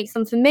were going to make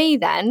some for me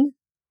then.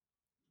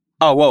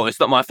 Oh, well, it's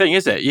not my thing,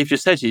 is it? You've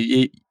just said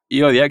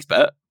you're the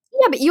expert.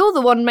 Yeah, but you're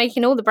the one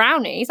making all the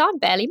brownies. I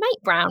barely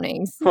make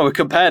brownies. Well, we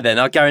compare then.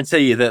 I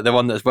guarantee you that the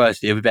one that's worse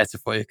for you will be better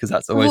for you, because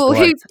that's always the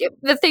way.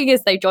 The thing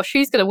is, though, Josh,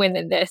 who's going to win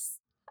in this?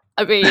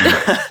 I mean,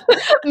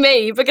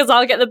 me, because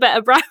I'll get the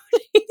better brownies.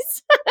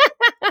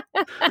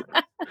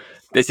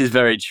 This is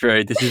very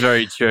true.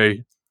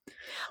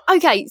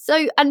 Okay,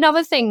 so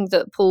another thing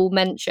that Paul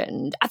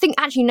mentioned, I think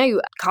actually,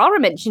 no, Cara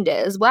mentioned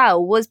it as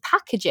well, was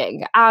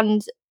packaging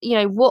and,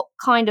 what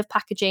kind of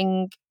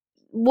packaging,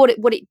 what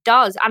it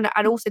does, and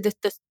also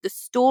the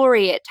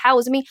story it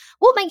tells. I mean,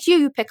 what makes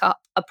you pick up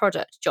a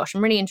product, Josh?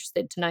 I'm really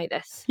interested to know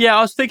this. Yeah,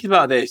 I was thinking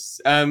about this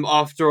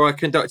after I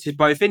conducted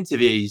both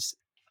interviews.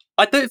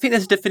 I don't think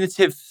there's a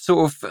definitive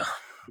sort of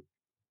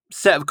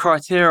set of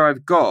criteria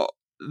I've got.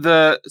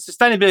 The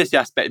sustainability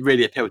aspect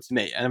really appealed to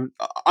me, and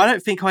I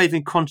don't think I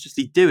even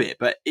consciously do it.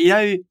 But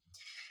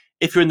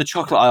if you're in the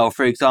chocolate aisle,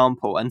 for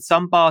example, and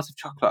some bars of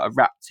chocolate are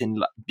wrapped in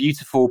like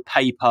beautiful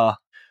paper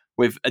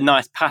with a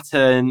nice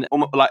pattern,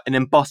 almost like an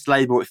embossed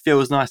label, it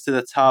feels nice to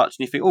the touch,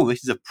 and you think, oh,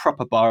 this is a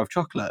proper bar of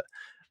chocolate.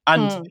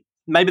 And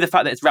maybe the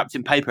fact that it's wrapped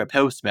in paper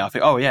appeals to me. I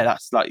think, oh yeah,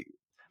 that's like.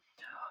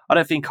 I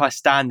don't think I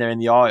stand there in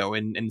the aisle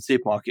in the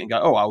supermarket and go,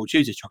 oh, I will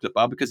choose a chocolate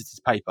bar because it is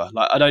paper.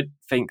 Like, I don't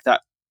think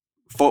that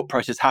thought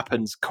process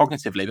happens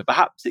cognitively, but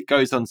perhaps it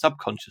goes on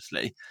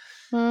subconsciously.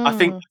 I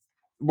think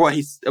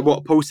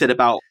what Paul said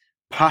about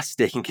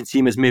plastic and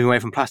consumers moving away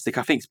from plastic,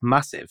 I think it's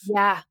massive.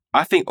 Yeah.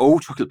 I think all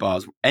chocolate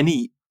bars,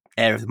 any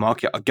area of the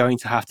market, are going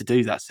to have to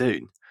do that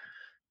soon.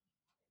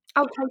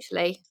 Oh,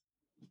 totally.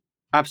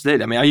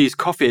 Absolutely. I mean, I use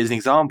coffee as an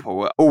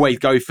example. I always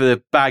go for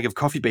the bag of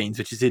coffee beans,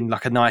 which is in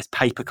like a nice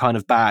paper kind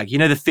of bag. You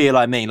know the feel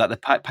I mean, like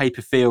the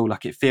paper feel,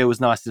 like it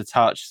feels nice to the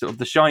touch. Sort of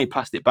the shiny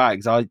plastic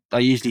bags, I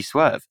usually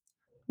swerve.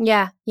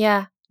 Yeah.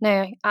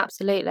 No,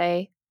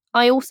 absolutely.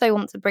 I also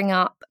want to bring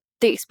up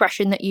the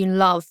expression that you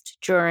loved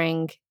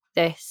during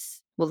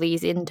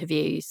these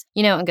interviews.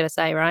 You know what I'm going to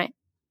say, right?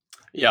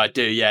 Yeah, I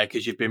do. Yeah,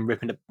 because you've been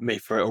ripping me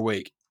for it all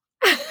week.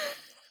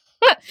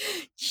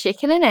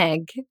 Chicken and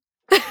egg.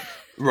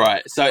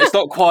 Right, so it's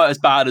not quite as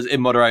bad as In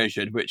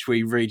Moderation, which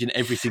we read in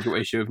every single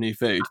issue of New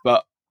Food,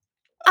 but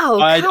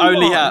I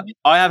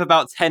have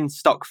about 10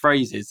 stock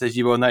phrases, as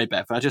you all know,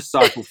 Beth, and I just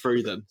cycle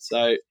through them.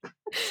 So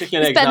chicken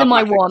and eggs better than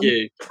my one.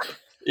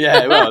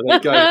 Yeah, well, there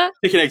you go.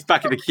 Chicken eggs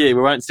back in the queue.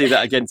 We won't see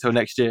that again until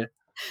next year.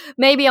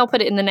 Maybe I'll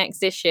put it in the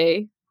next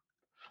issue.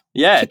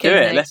 Yeah, chicken do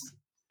it. eggs.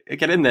 Let's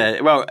get in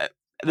there. Well,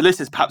 the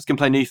listeners perhaps can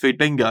play New Food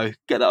Bingo.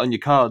 Get that on your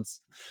cards.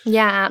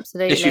 Yeah,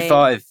 absolutely. Issue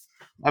 5.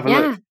 Have a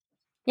look.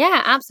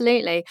 Yeah,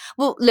 absolutely.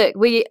 Well, look,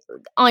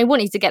 I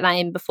wanted to get that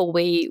in before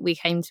we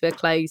came to a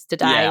close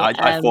today. Yeah,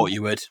 I thought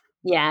you would.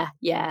 Yeah.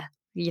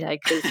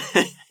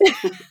 Because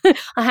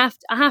I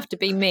have to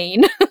be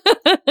mean.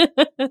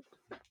 I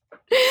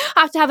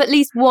have to have at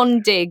least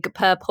one dig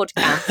per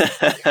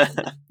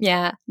podcast.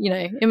 Yeah,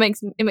 it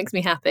makes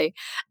me happy.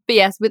 But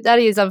yes, but that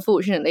is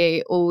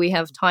unfortunately all we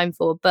have time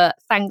for. But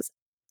thanks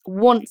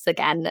once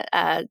again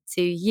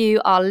to you,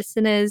 our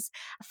listeners,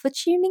 for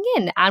tuning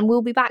in, and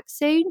we'll be back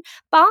soon.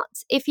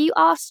 But if you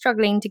are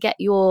struggling to get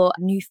your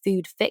new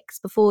food fix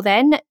before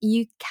then,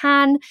 you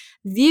can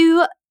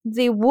view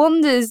the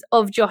wonders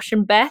of Josh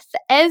and Beth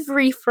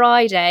every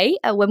Friday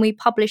when we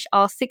publish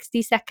our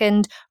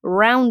 60-second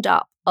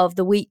roundup of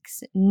the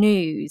week's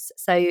news.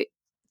 So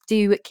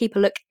do keep a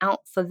look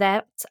out for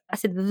that. I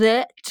said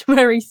that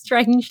very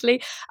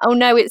strangely. Oh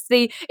no, it's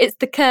the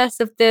curse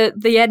of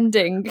the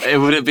ending. It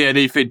wouldn't be a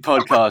New Food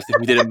podcast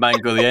if we didn't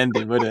mangle the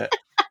ending, would it?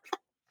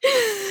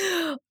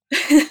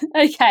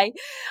 Okay,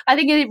 I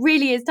think it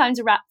really is time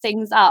to wrap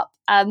things up.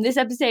 This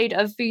episode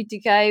of Food to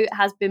Go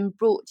has been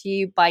brought to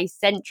you by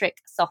Centric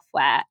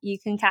Software. You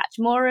can catch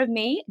more of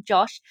me,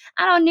 Josh,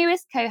 and our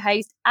newest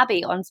co-host,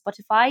 Abby, on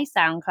Spotify,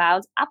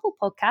 SoundCloud, Apple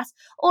Podcasts,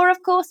 or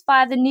of course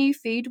via the New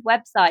Food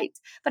website.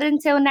 But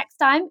until next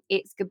time,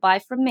 it's goodbye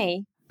from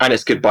me. And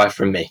it's goodbye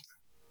from me.